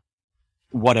guy, or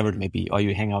whatever it may be? Or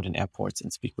you hang out in airports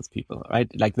and speak with people,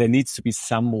 right? Like, there needs to be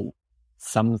some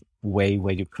way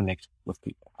where you connect with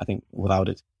people. I think without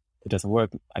it, it doesn't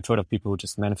work. I've heard of people who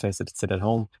just manifest it, sit at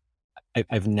home.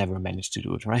 I've never managed to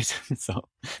do it, right? So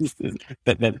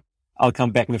that I'll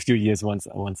come back in a few years once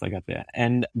I got there.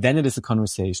 And then it is a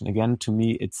conversation. Again, to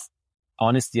me, it's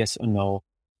honest yes or no.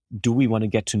 Do we want to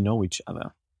get to know each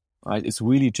other? Right? It's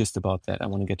really just about that. I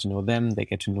want to get to know them. They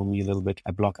get to know me a little bit.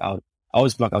 I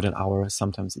always block out an hour.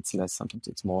 Sometimes it's less, sometimes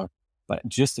it's more. But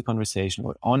just a conversation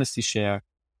where honesty share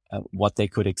what they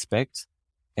could expect,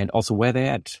 and also where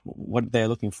they're at, what they're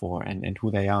looking for, and who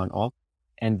they are and all.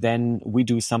 And then we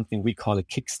do something we call a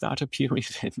Kickstarter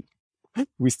period.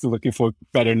 We're still looking for a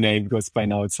better name because by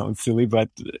now it sounds silly, but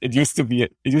it used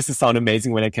to sound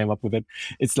amazing when I came up with it.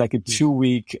 It's like a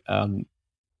 2-week,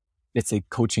 let's say,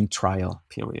 coaching trial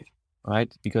period,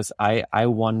 right? Because I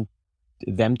want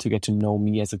them to get to know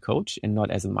me as a coach and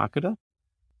not as a marketer.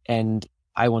 And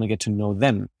I want to get to know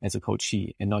them as a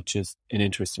coachee and not just an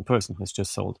interesting person who has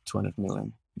just sold 200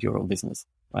 million euro business,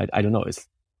 right? I don't know.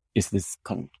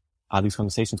 Are these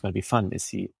conversations going to be fun? Is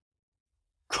he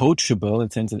coachable in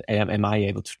the sense that am I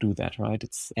able to do that, right?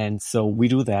 And so we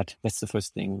do that. That's the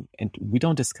first thing. And we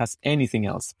don't discuss anything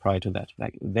else prior to that.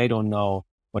 Like, they don't know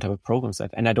what type of programs I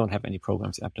have, and I don't have any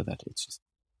programs after that. It's just,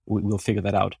 we'll figure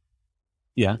that out.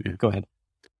 Yeah. Go ahead.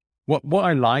 What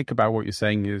I like about what you're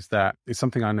saying is that it's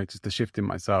something I noticed the shift in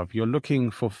myself. You're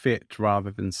looking for fit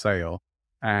rather than sale.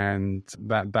 And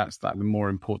that's the more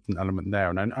important element there.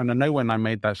 And I know when I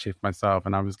made that shift myself,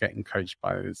 and I was getting coached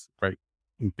by this great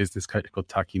business coach called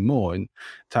Taki Moore, and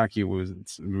Taki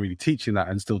was really teaching that,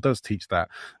 and still does teach that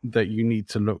you need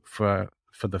to look for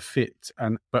the fit.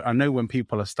 But I know when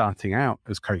people are starting out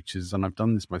as coaches, and I've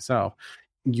done this myself,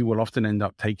 you will often end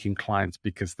up taking clients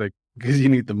because you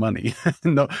need the money,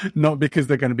 not because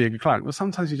they're going to be a good client. Well,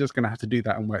 sometimes you're just going to have to do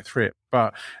that and work through it.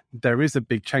 But there is a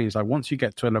big change. Like, once you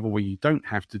get to a level where you don't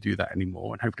have to do that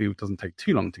anymore, and hopefully it doesn't take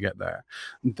too long to get there,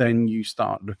 then you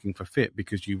start looking for fit,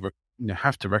 because you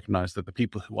have to recognize that the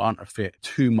people who aren't a fit,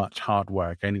 too much hard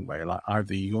work anyway. Like,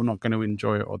 either you're not going to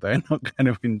enjoy it or they're not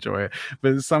going to enjoy it.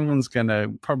 But someone's going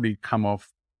to probably come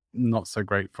off not so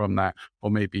great from that,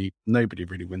 or maybe nobody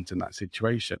really wins in that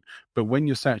situation. But when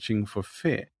you're searching for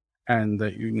fit, and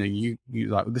that you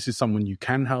like, this is someone you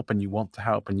can help and you want to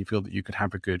help, and you feel that you could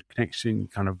have a good connection, you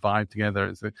kind of vibe together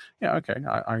and say, yeah, okay,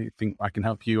 I think I can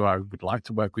help you, I would like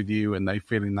to work with you, and they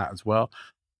feeling that as well.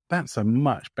 That's a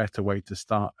much better way to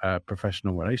start a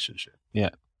professional relationship.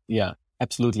 Yeah,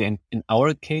 absolutely. And in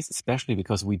our case, especially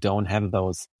because we don't have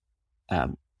those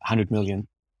 100 million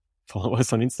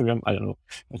followers on Instagram, I don't know,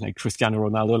 like Cristiano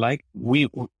Ronaldo, like we're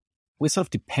sort of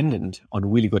dependent on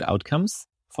really good outcomes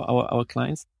for our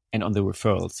clients and on the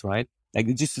referrals, right? Like,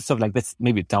 it's just sort of like, that's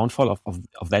maybe a downfall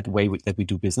of that way that we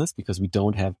do business, because we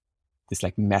don't have this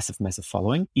like massive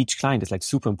following. Each client is like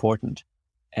super important.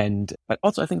 But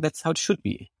also I think that's how it should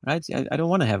be, right? I don't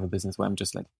want to have a business where I'm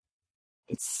just like,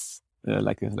 it's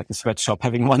like a sweatshop,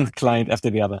 having one client after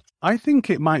the other. I think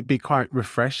it might be quite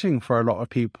refreshing for a lot of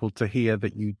people to hear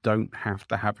that you don't have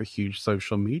to have a huge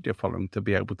social media following to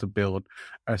be able to build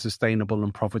a sustainable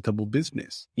and profitable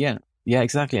business. Yeah,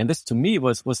 exactly. And this to me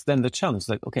was then the challenge.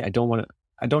 Like, okay, I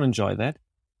don't enjoy that.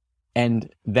 And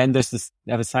then there's this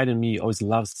other side of me always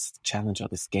loves to challenge all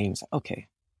these games. Like, okay,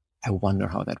 I wonder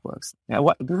how that works. Yeah,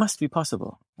 it must be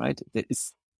possible, right?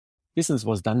 Business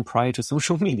was done prior to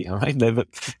social media, right?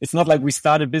 It's not like we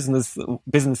started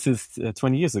businesses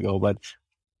 20 years ago, but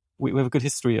we have a good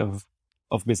history of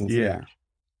business. Yeah.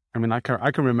 I mean, I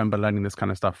can remember learning this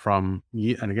kind of stuff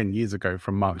years ago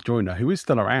from Mark Joyner, who is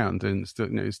still around and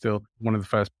still one of the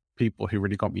first people who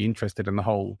really got me interested in the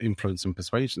whole influence and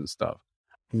persuasion stuff.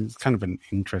 He's kind of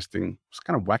it's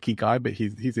kind of wacky guy, but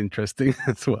he's interesting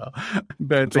as well.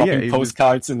 But dropping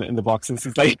postcards in the boxes.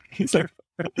 He's like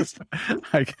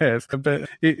I guess, but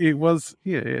it was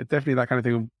definitely that kind of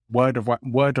thing. Word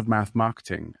of mouth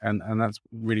marketing, and that's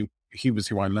really, he was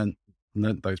who I learned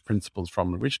those principles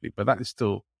from originally. But that is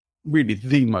still really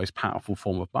the most powerful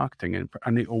form of marketing,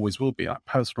 and it always will be. Like,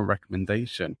 personal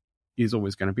recommendation is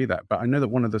always going to be that. But I know that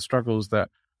one of the struggles that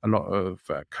a lot of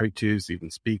coaches, even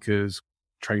speakers,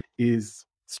 trainers, is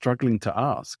struggling to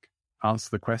ask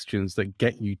the questions that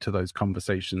get you to those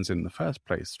conversations in the first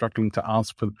place, struggling to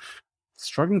ask for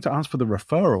the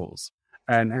referrals.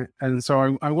 And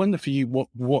so I wonder for you,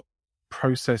 what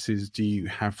processes do you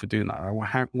have for doing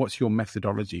that? What's your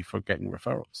methodology for getting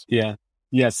referrals? Yeah.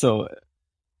 So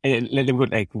let me go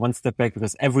like one step back,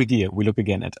 because every year we look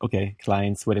again at, okay,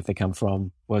 clients, where did they come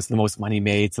from? What's the most money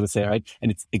made? So to say, right?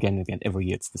 And it's again, every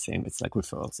year it's the same. It's like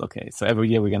referrals. Okay. So every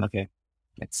year we're going, okay,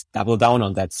 let's double down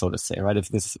on that, so to say, right? If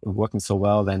this is working so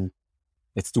well, then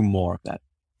let's do more of that.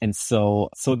 And so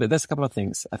there's a couple of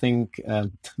things. I think,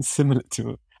 similar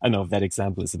to, I don't know if that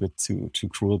example is a bit too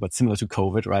cruel, but similar to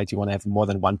COVID, right? You want to have more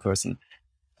than one person,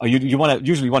 or you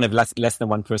usually want to have less than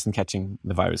one person catching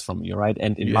the virus from you, right?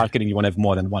 And in marketing, you want to have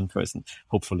more than one person,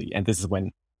 hopefully. And this is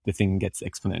when the thing gets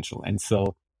exponential. And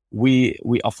so we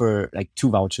offer like 2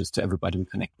 vouchers to everybody we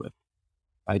connect with,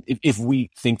 right? If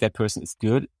we think that person is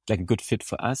good, like a good fit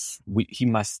for us,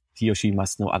 he or she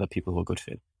must know other people who are a good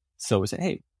fit. So we say,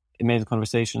 hey, amazing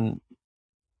conversation.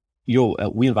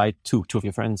 We invite two of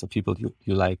your friends or people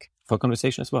you like for a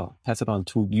conversation as well. Pass it on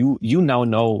to you. You now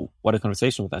know what a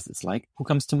conversation with us is like. Who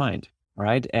comes to mind? All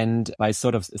right. And by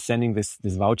sort of sending this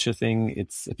voucher thing,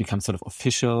 it becomes sort of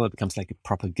official. It becomes like a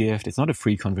proper gift. It's not a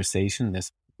free conversation.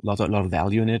 There's a lot of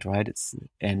value in it, right?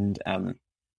 And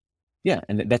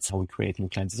that's how we create new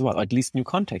clients as well, or at least new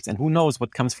contacts. And who knows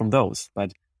what comes from those?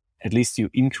 But at least you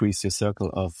increase your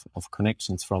circle of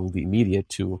connections from the immediate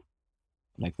to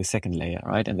like the second layer,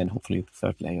 right? And then hopefully the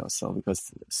third layer or so,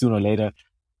 because sooner or later,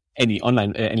 any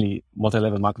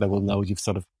multi-level marketer will know you've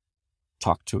sort of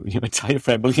talked to your entire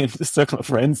family and the circle of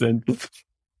friends, and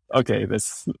okay,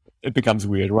 it becomes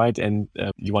weird, right? And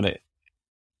you want to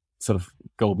sort of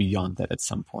go beyond that at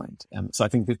some point. So I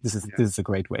think this is a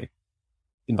great way,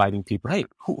 inviting people. Hey,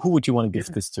 who would you want to give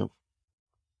this to?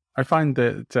 I find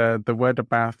that the word of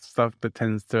mouth stuff that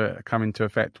tends to come into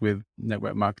effect with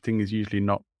network marketing is usually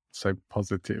not so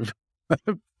positive.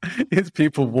 It's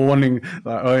people warning,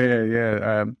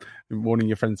 like, warning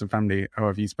your friends and family. Oh,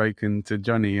 have you spoken to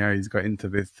Johnny? Oh, he's got into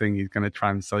this thing. He's going to try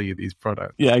and sell you these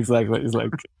products. Yeah, exactly. It's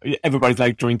like everybody's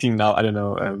like drinking now, I don't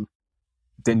know,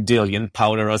 dandelion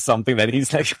powder or something that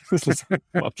he's like,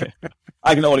 okay,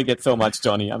 I can only get so much,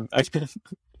 Johnny.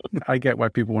 I get why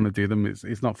people want to do them.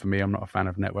 It's not for me. I'm not a fan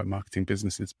of network marketing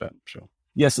businesses, but sure.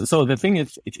 Yes. So the thing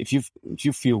is, if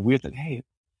you feel weird, like, hey,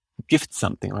 gift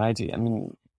something, right? I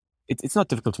mean, it's not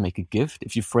difficult to make a gift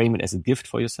if you frame it as a gift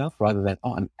for yourself rather than,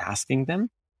 oh, I'm asking them.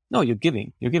 No, you're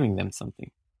giving them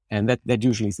something. And that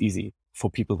usually is easy for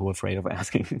people who are afraid of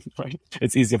asking, right?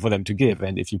 It's easier for them to give.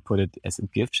 And if you put it as a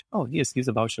gift, oh, here's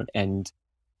a voucher. And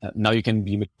now you can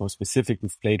be a bit more specific.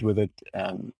 We've played with it.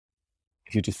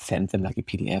 If you just send them like a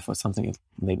PDF or something, it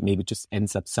maybe just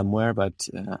ends up somewhere. But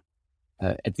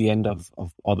at the end of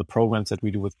all the programs that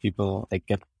we do with people, they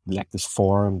get like this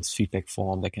feedback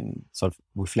form. They can sort of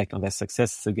reflect on their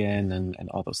successes again and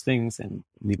all those things and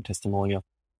leave a testimonial,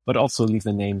 but also leave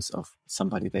the names of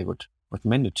somebody they would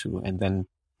recommend it to. And then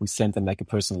we send them like a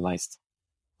personalized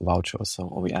voucher or so,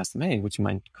 or we ask them, hey, would you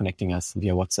mind connecting us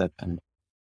via WhatsApp? And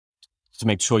to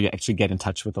make sure you actually get in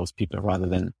touch with those people rather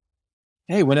than,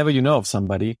 hey, whenever you know of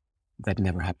somebody. That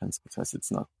never happens because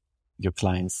it's not your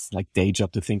clients' like day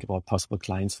job to think about possible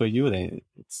clients for you.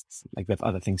 It's like they have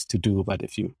other things to do. But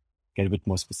if you get a bit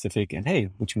more specific and, hey,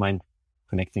 would you mind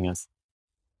connecting us?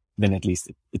 Then at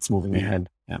least it's moving ahead.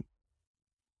 Yeah.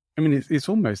 I mean, it's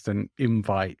almost an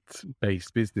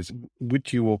invite-based business.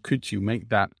 Would you or could you make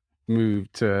that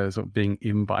move to sort of being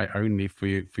invite only for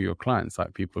your clients?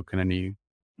 Like people can only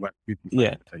work with you.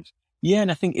 Yeah. Yeah.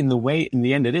 And I think in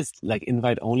the end, it is like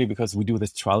invite only because we do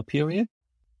this trial period.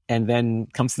 And then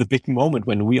comes the big moment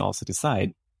when we also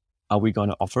decide, are we going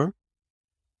to offer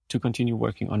to continue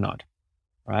working or not?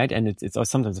 Right. And it's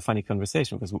sometimes a funny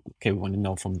conversation because, okay, we want to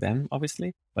know from them,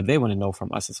 obviously, but they want to know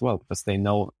from us as well because they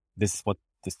know this is what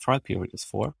this trial period is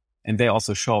for. And they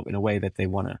also show up in a way that they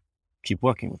want to keep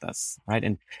working with us. Right.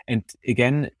 And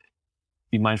again,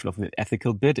 be mindful of the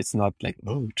ethical bit. It's not like,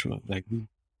 like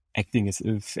acting as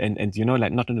if, and you know,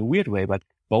 like not in a weird way, but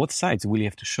both sides really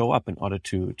have to show up in order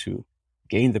to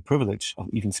gain the privilege of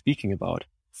even speaking about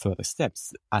further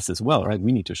steps. Us as well, right?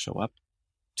 We need to show up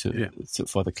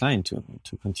for the client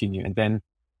to continue. And then,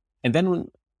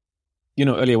 you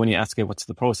know, earlier when you asked, okay, what's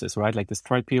the process, right? Like this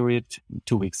trial period,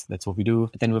 2 weeks, that's what we do.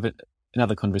 Then we have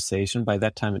another conversation. By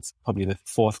that time, it's probably the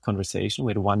 4th conversation. We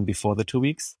had 1 before the 2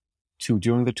 weeks, 2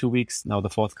 during the 2 weeks, now the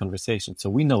 4th conversation. So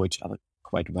we know each other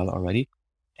quite well already.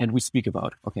 And we speak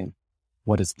about, okay,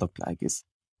 what does it look like? Is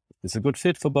this a good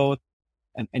fit for both?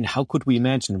 And how could we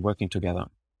imagine working together?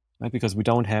 right? Because we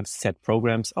don't have set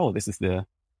programs. Oh, this is the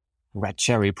red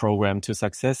cherry program to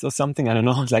success or something. I don't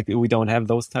know. Like we don't have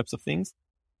those types of things.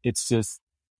 It's just,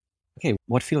 okay,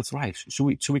 what feels right? Should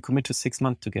we commit to 6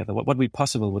 months together? What would be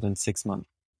possible within 6 months?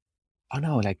 Oh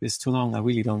no, like this is too long. I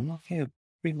really don't know. Okay,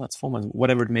 3 months, 4 months,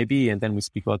 whatever it may be. And then we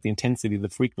speak about the intensity, the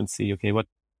frequency. Okay, what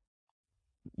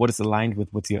is aligned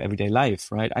with your everyday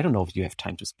life, right? I don't know if you have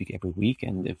time to speak every week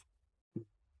and if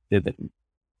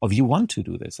you want to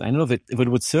do this. I don't know if it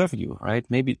would serve you, right?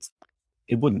 Maybe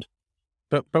it wouldn't.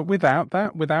 But without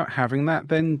having that,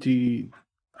 then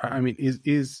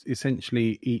is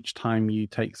essentially each time you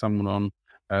take someone on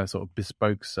a sort of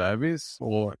bespoke service,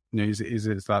 or is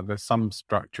it like there's some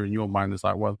structure in your mind that's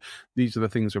like, well, these are the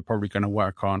things we're probably going to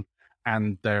work on,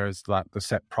 and there's like the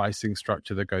set pricing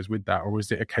structure that goes with that, or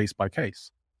is it a case by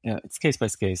case? Yeah, it's case by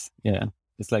case. Yeah,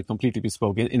 it's like completely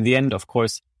bespoke. In the end, of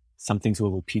course, some things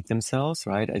will repeat themselves,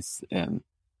 right? It's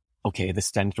okay, the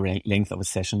standard length of a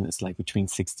session is like between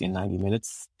 60 and 90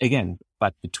 minutes again,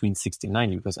 but between 60 and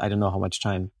 90, because I don't know how much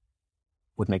time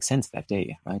would make sense that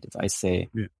day, right? If I say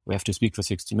we have to speak for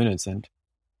 60 minutes and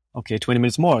okay, 20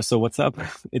 minutes more. So what's up?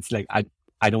 It's like, I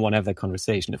don't want to have that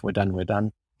conversation. If we're done, we're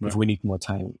done. Right. If we need more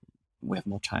time, we have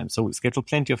more time. So we schedule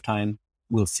plenty of time.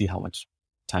 We'll see how much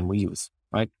time we use,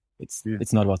 right?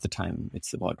 It's not about the time.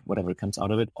 It's about whatever comes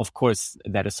out of it. Of course,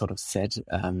 that is sort of said.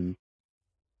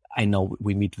 I know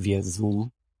we meet via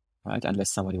Zoom, right? Unless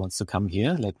somebody wants to come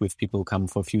here, like with people who come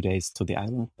for a few days to the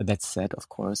island. That's said, of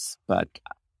course. But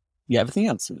yeah, everything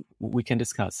else we can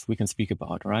discuss, we can speak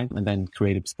about, right? And then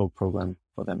create a bespoke program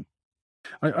for them.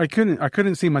 I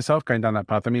couldn't see myself going down that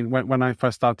path. I mean, when I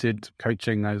first started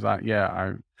coaching, I was like,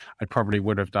 I probably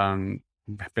would have been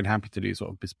happy to do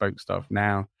sort of bespoke stuff.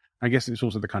 Now, I guess it's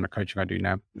also the kind of coaching I do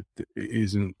now. It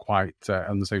isn't quite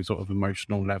on the same sort of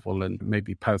emotional level and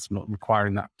maybe personal,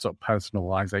 requiring that sort of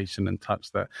personalization and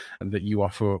touch that you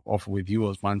offer with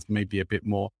yours. Mine's maybe a bit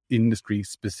more industry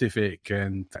specific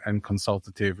and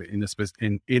consultative in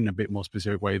a bit more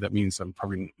specific way. That means I'm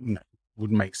probably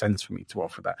wouldn't make sense for me to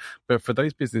offer that. But for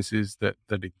those businesses that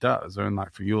it does, and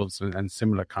like for yours and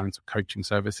similar kinds of coaching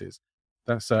services,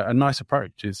 that's a nice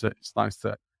approach. It's nice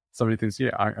that somebody thinks,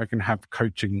 I can have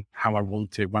coaching how I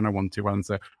want it, when I want it, and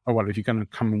say, oh, well, if you're going to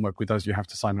come and work with us, you have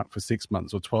to sign up for 6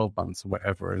 months or 12 months or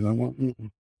whatever. And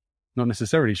I'm not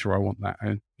necessarily sure I want that.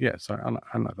 And so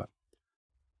I like that.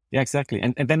 Yeah, exactly.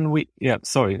 And then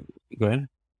sorry, go ahead.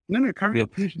 No, carry on.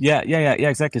 Yeah,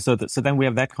 exactly. So then we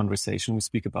have that conversation, we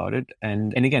speak about it.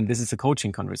 And again, this is a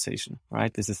coaching conversation,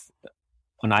 right? This is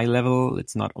on eye level.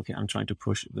 It's not, okay, I'm trying to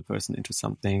push the person into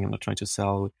something. I'm not trying to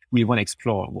sell. We want to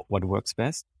explore what works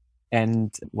best.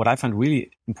 And what I find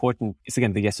really important is,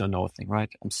 again, the yes or no thing, right?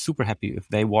 I'm super happy if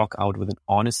they walk out with an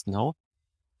honest no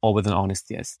or with an honest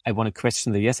yes. I want to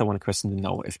question the yes. I want to question the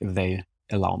no if they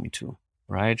allow me to,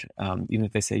 right? Even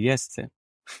if they say yes, say,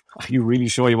 are you really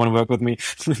sure you want to work with me?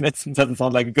 That doesn't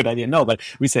sound like a good idea. No, but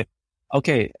we say,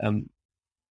 okay, I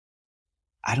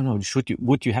don't know,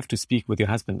 would you have to speak with your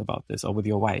husband about this or with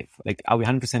your wife? Like, are we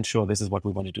 100% sure this is what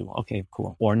we want to do? Okay,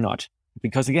 cool. Or not.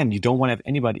 Because again, you don't want to have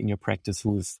anybody in your practice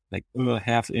who's like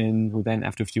half in, who then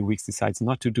after a few weeks decides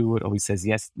not to do it, or he says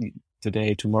yes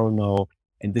today, tomorrow no.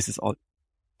 And this is all,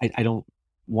 I don't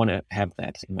want to have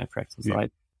that in my practice, right?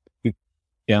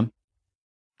 Yeah.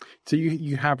 So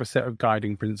you have a set of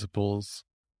guiding principles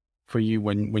for you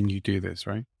when you do this,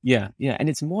 right? Yeah. And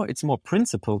it's more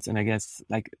principles, and I guess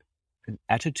like an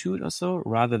attitude or so,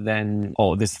 rather than,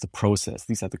 oh, this is the process.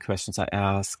 These are the questions I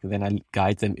ask. Then I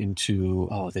guide them into,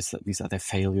 oh, these are their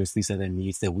failures. These are their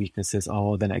needs, their weaknesses.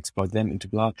 Oh, then I exploit them into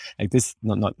blah. Like this,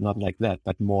 not like that,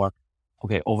 but more,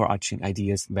 okay, overarching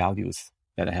ideas, values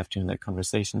that I have during that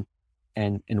conversation.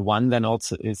 And one then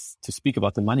also is to speak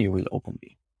about the money real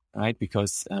openly, right?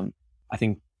 Because I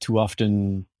think too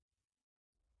often,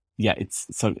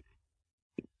 it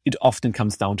often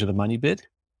comes down to the money bit.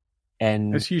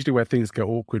 And it's usually where things get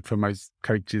awkward for most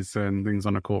coaches and things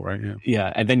on a court, right?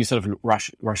 Yeah. And then you sort of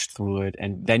rush through it.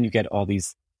 And then you get all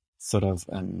these sort of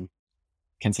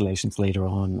cancellations later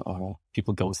on, or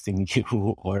people ghosting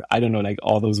you, or I don't know, like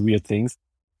all those weird things.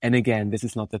 And again, this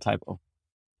is not the type of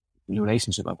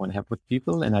relationship I want to have with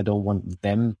people. And I don't want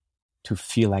them to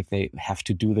feel like they have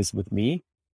to do this with me,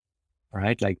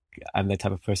 right? Like I'm the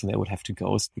type of person that would have to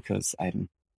ghost because I'm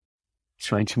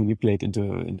trying to manipulate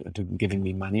into giving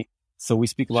me money. So we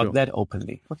speak about that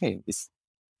openly. Okay,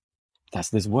 does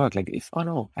this work? Like oh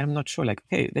no, I'm not sure. Like,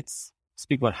 okay, let's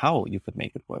speak about how you could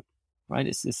make it work, right?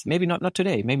 It's maybe not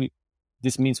today. Maybe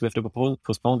this means we have to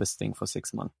postpone this thing for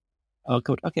 6 months. Oh,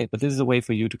 good. Okay, but this is a way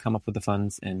for you to come up with the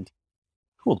funds, and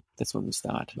cool. That's when we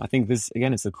start. I think this,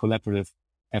 again, is a collaborative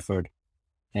effort,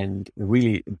 and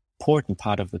really important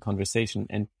part of the conversation.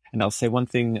 And I'll say one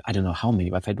thing, I don't know how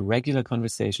many, but I've had regular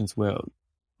conversations where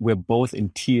we're both in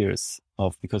tears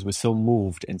because we're so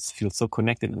moved and feel so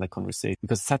connected in that conversation,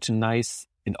 because it's such a nice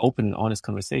and open and honest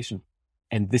conversation.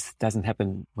 And this doesn't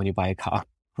happen when you buy a car,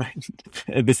 right?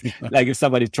 This, like if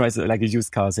somebody tries to, like a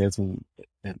used car salesman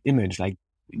image, like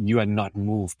you are not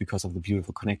moved because of the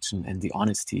beautiful connection and the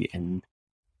honesty and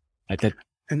like that.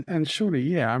 And surely,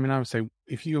 yeah. I mean, I would say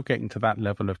if you're getting to that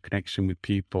level of connection with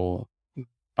people,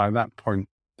 by that point,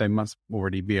 there must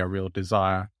already be a real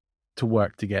desire to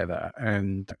work together.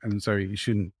 And so it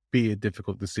shouldn't be a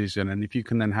difficult decision. And if you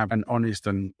can then have an honest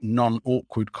and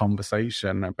non-awkward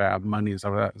conversation about money and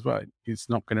stuff like that as well, it's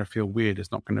not going to feel weird.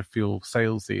 It's not going to feel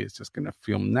salesy. It's just going to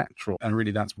feel natural. And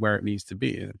really, that's where it needs to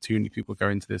be. Too many people go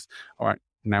into this, all right,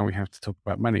 now we have to talk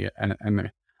about money.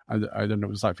 And I don't know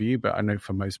what it's like for you, but I know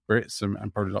for most Brits and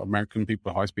probably a lot of American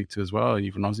people who I speak to as well,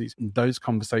 even Aussies, those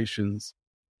conversations,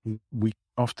 we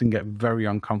often get very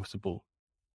uncomfortable.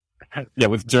 Yeah,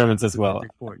 with Germans as well.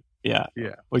 Yeah,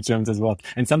 with Germans as well.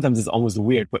 And sometimes it's almost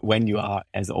weird, but when you are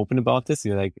as open about this,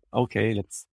 you're like, okay,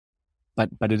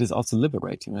 but it is also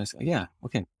liberating. So, yeah,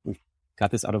 okay, we've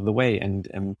got this out of the way.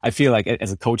 And I feel like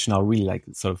as a coach now, really like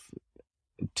sort of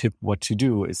tip what to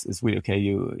do is really, okay,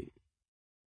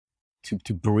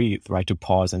 to breathe, right? To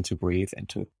pause and to breathe and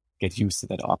to get used to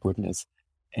that awkwardness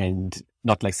and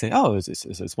not like say, oh,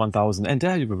 it's 1,000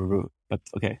 and but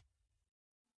okay.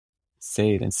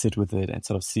 Say it and sit with it and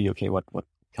sort of see, okay, what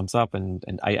comes up. And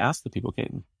I ask the people,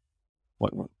 okay,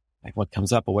 what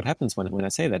comes up or what happens when I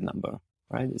say that number,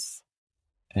 right?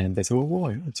 And they say, oh,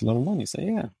 boy, it's a lot of money. You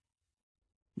say,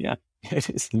 yeah, it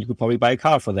is. You could probably buy a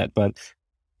car for that, but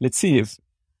let's see if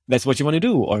that's what you want to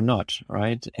do or not,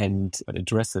 right? And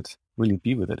address it, really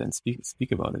be with it and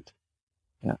speak about it.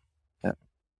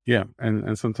 Yeah.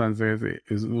 And sometimes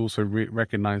there's also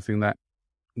recognizing that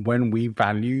when we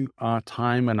value our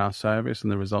time and our service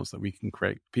and the results that we can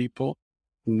create for people,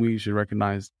 we should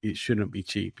recognize it shouldn't be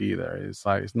cheap either. It's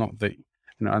like, it's not that,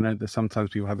 I know that sometimes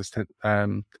people have this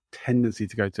tendency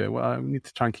to go to, well, we need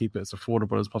to try and keep it as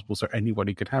affordable as possible so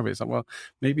anybody could have it. It's like, well,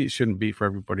 maybe it shouldn't be for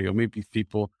everybody, or maybe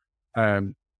people,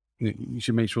 you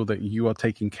should make sure that you are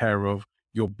taking care of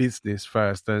your business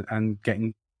first and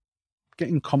getting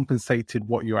compensated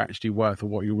what you're actually worth or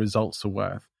what your results are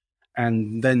worth.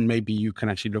 And then maybe you can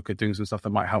actually look at doing some stuff that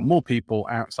might help more people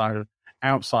outside of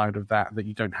that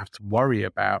you don't have to worry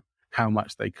about how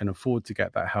much they can afford to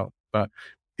get that help. But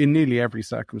in nearly every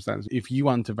circumstance, if you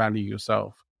undervalue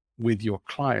yourself with your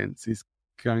clients, it's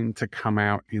going to come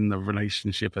out in the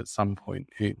relationship at some point,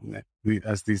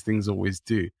 as these things always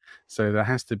do. So there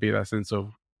has to be that sense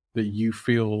of that you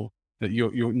feel that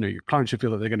your clients should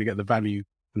feel that they're going to get the value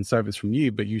and service from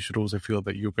you, but you should also feel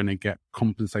that you're going to get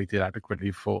compensated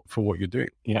adequately for what you're doing.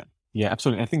 Yeah,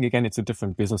 absolutely. I think again, it's a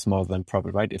different business model than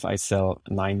profit, right? If I sell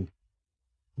 9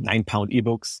 pound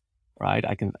ebooks, right,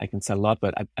 I can sell a lot,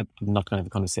 but I'm not going to have a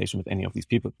conversation with any of these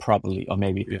people, probably, or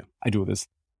maybe I do this.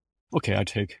 Okay, I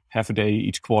take half a day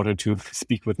each quarter to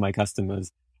speak with my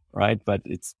customers, right? But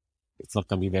it's not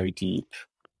going to be very deep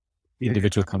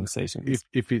individual conversations.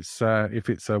 If it's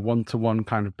a one-to-one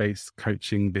kind of based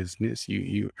coaching business,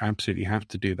 you absolutely have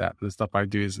to do that. The stuff I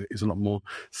do is a lot more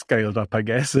scaled up, I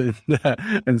guess,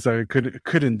 and so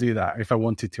couldn't do that. If I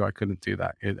wanted to, I couldn't do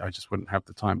that. I just wouldn't have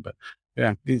the time. But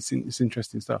yeah, it's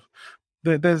interesting stuff.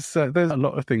 There's a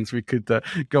lot of things we could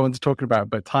go on to talking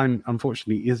about, but time,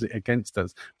 unfortunately, is against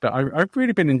us. But I've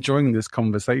really been enjoying this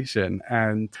conversation,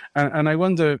 and I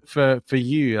wonder for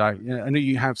you, I know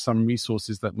you have some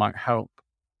resources that might help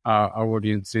our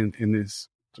audience in this.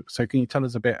 So can you tell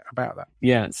us a bit about that?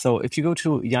 Yeah. So if you go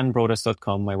to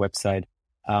janbroders.com, my website,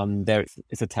 there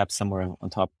is a tab somewhere on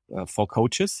top for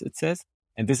coaches, it says,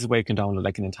 and this is where you can download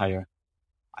like an entire,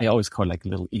 I always call it like a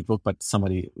little ebook, but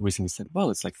somebody recently said, well,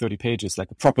 it's like 30 pages, like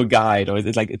a proper guide, or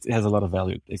it's like, it has a lot of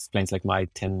value. It explains like my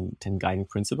 10 guiding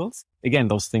principles. Again,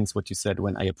 those things, what you said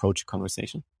when I approach a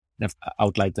conversation, and I've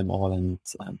outlined them all, and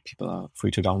people are free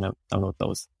to download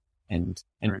those and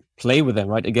right. Play with them,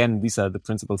 right? Again, these are the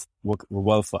principles work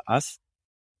well for us.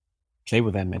 Play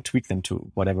with them and tweak them to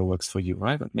whatever works for you,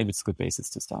 right? But maybe it's a good basis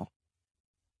to start.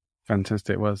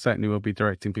 Fantastic. Well, certainly we'll be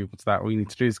directing people to that. All you need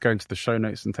to do is go into the show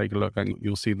notes and take a look, and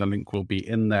you'll see the link will be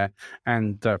in there.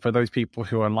 And for those people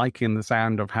who are liking the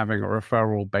sound of having a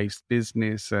referral-based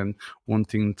business and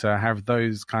wanting to have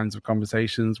those kinds of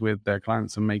conversations with their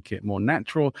clients and make it more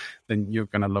natural, then you're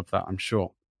going to love that, I'm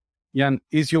sure. Jan,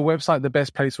 is your website the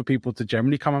best place for people to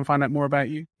generally come and find out more about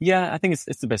you? Yeah, I think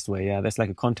it's the best way. Yeah, there's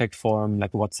like a contact form,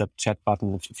 like a WhatsApp chat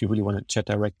button if you really want to chat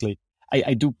directly.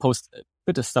 I do post a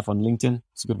bit of stuff on LinkedIn.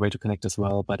 It's a good way to connect as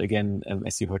well. But again,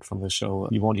 as you heard from the show,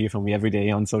 you won't hear from me every day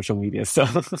on social media. So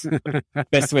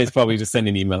best way is probably to send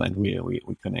an email and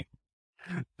we connect.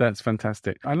 That's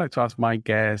fantastic. I like to ask my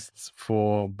guests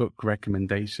for book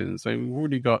recommendations. So we've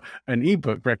already got an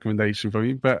ebook recommendation for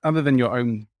you, but other than your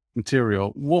own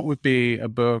material, what would be a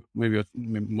book, maybe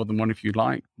more than one if you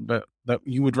like, but that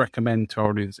you would recommend to our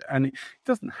audience? And it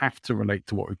doesn't have to relate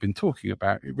to what we've been talking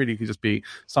about. It really could just be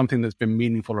something that's been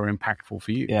meaningful or impactful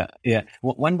for you. Yeah.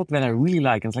 One book that I really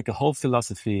like, and it's like a whole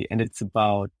philosophy, and it's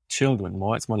about children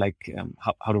more. It's more like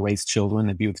how to raise children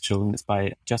and be with children. It's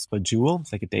by Jasper Juul.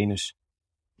 It's like a Danish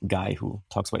guy who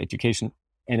talks about education,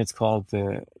 and it's called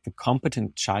The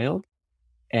Competent Child.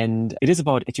 And it is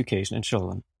about education and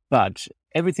children. But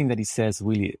everything that he says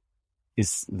really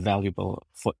is valuable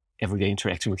for everyday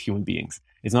interaction with human beings.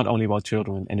 It's not only about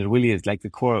children. And it really is like the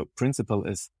core principle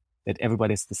is that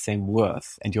everybody has the same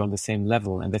worth and you're on the same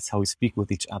level. And that's how we speak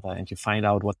with each other. And you find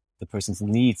out what the person's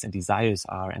needs and desires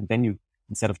are. And then you,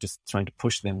 instead of just trying to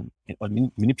push them or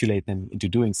manipulate them into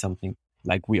doing something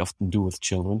like we often do with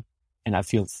children. And I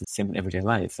feel it's the same in everyday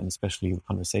life. And especially the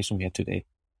conversation we had today.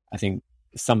 I think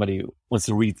if somebody wants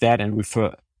to read that and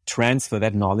transfer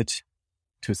that knowledge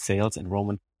to sales and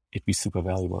Roman, it'd be super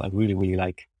valuable. I really, really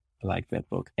like that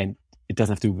book. And it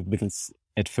doesn't have to do with business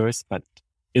at first, but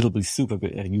it'll be super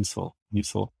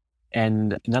useful.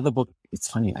 And another book, it's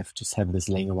funny, I've just had this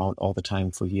laying around all the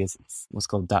time for years. It was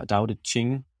called Tao Te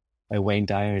Ching by Wayne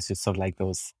Dyer. It's just sort of like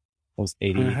those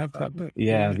 80. I have that book.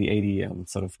 Yeah, the 80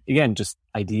 sort of, again, just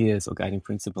ideas or guiding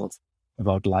principles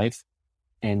about life.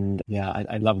 And yeah,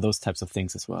 I love those types of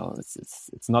things as well.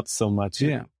 It's not so much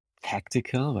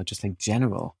tactical, but just like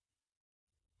general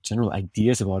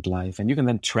ideas about life. And you can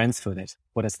then transfer that.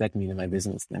 What does that mean in my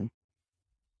business then?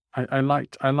 I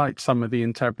liked some of the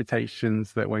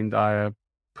interpretations that Wayne Dyer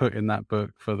put in that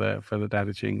book for the Tao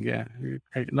Te Ching. Yeah,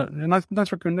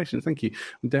 nice recommendations. Thank you.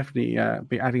 We'll definitely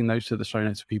be adding those to the show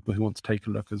notes for people who want to take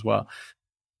a look as well.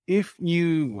 If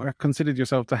you considered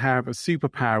yourself to have a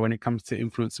superpower when it comes to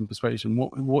influence and persuasion,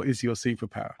 what is your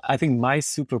superpower? I think my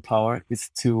superpower is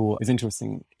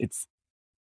interesting. It's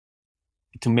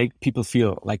to make people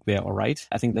feel like they're all right.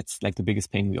 I think that's like the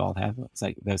biggest pain we all have. It's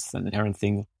like there's an inherent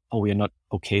thing, we are not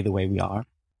okay the way we are,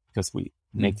 because we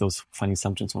make those funny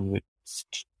assumptions when we're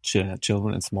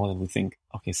children and small, and we think,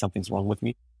 okay, something's wrong with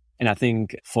me. And I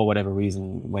think for whatever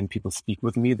reason, when people speak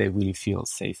with me, they really feel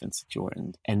safe and secure.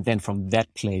 And then from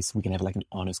that place, we can have like an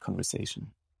honest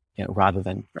conversation, rather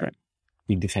than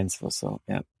being defensive. So,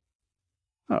 yeah.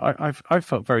 I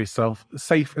felt very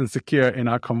safe and secure in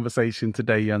our conversation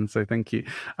today, Jan. So thank you.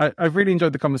 I've really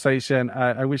enjoyed the conversation.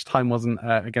 I wish time wasn't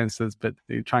against us, but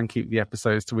try and keep the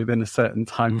episodes to within a certain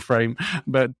time frame.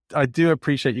 But I do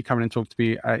appreciate you coming and talking to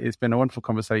me. It's been a wonderful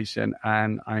conversation,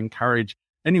 and I encourage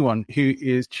anyone who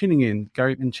is tuning in, go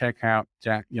and check out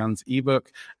Jan's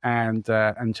ebook and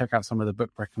check out some of the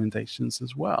book recommendations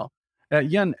as well.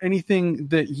 Jan, anything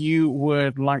that you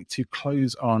would like to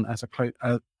close on as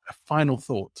a final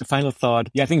thought? A final thought.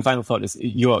 Yeah, I think final thought is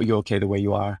you're okay the way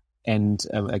you are, and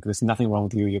like there's nothing wrong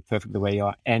with you. You're perfect the way you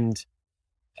are, and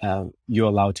you're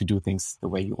allowed to do things the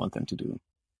way you want them to do.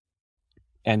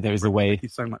 And there is a way. Thank you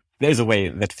so much. There's a way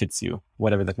that fits you,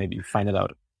 whatever that may be. Find it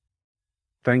out.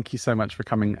 Thank you so much for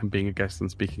coming and being a guest on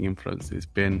Speaking Influence. It's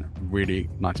been really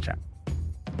nice chat.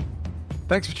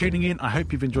 Thanks for tuning in. I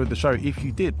hope you've enjoyed the show. If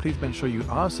you did, please make sure you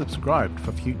are subscribed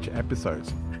for future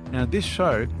episodes. Now, this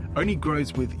show only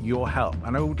grows with your help,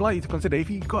 and I would like you to consider, if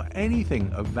you got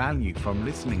anything of value from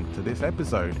listening to this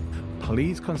episode,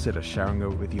 please consider sharing it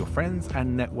with your friends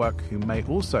and network who may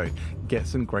also get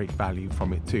some great value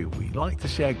from it too. We like to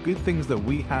share good things that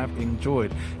we have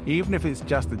enjoyed, even if it's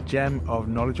just a gem of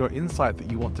knowledge or insight that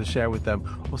you want to share with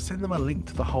them, or send them a link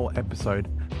to the whole episode.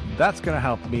 That's going to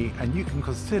help me, and you can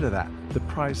consider that the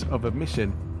price of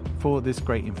admission for this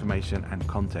great information and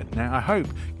content. Now, I hope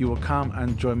you will come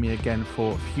and join me again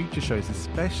for future shows,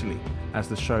 especially as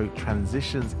the show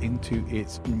transitions into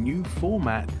its new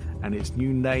format and its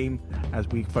new name, as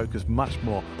we focus much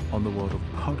more on the world of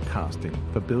podcasting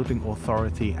for building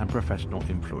authority and professional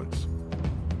influence.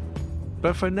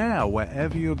 But for now,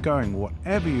 wherever you're going,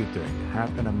 whatever you're doing,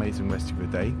 have an amazing rest of your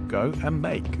day. Go and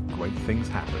make great things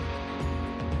happen.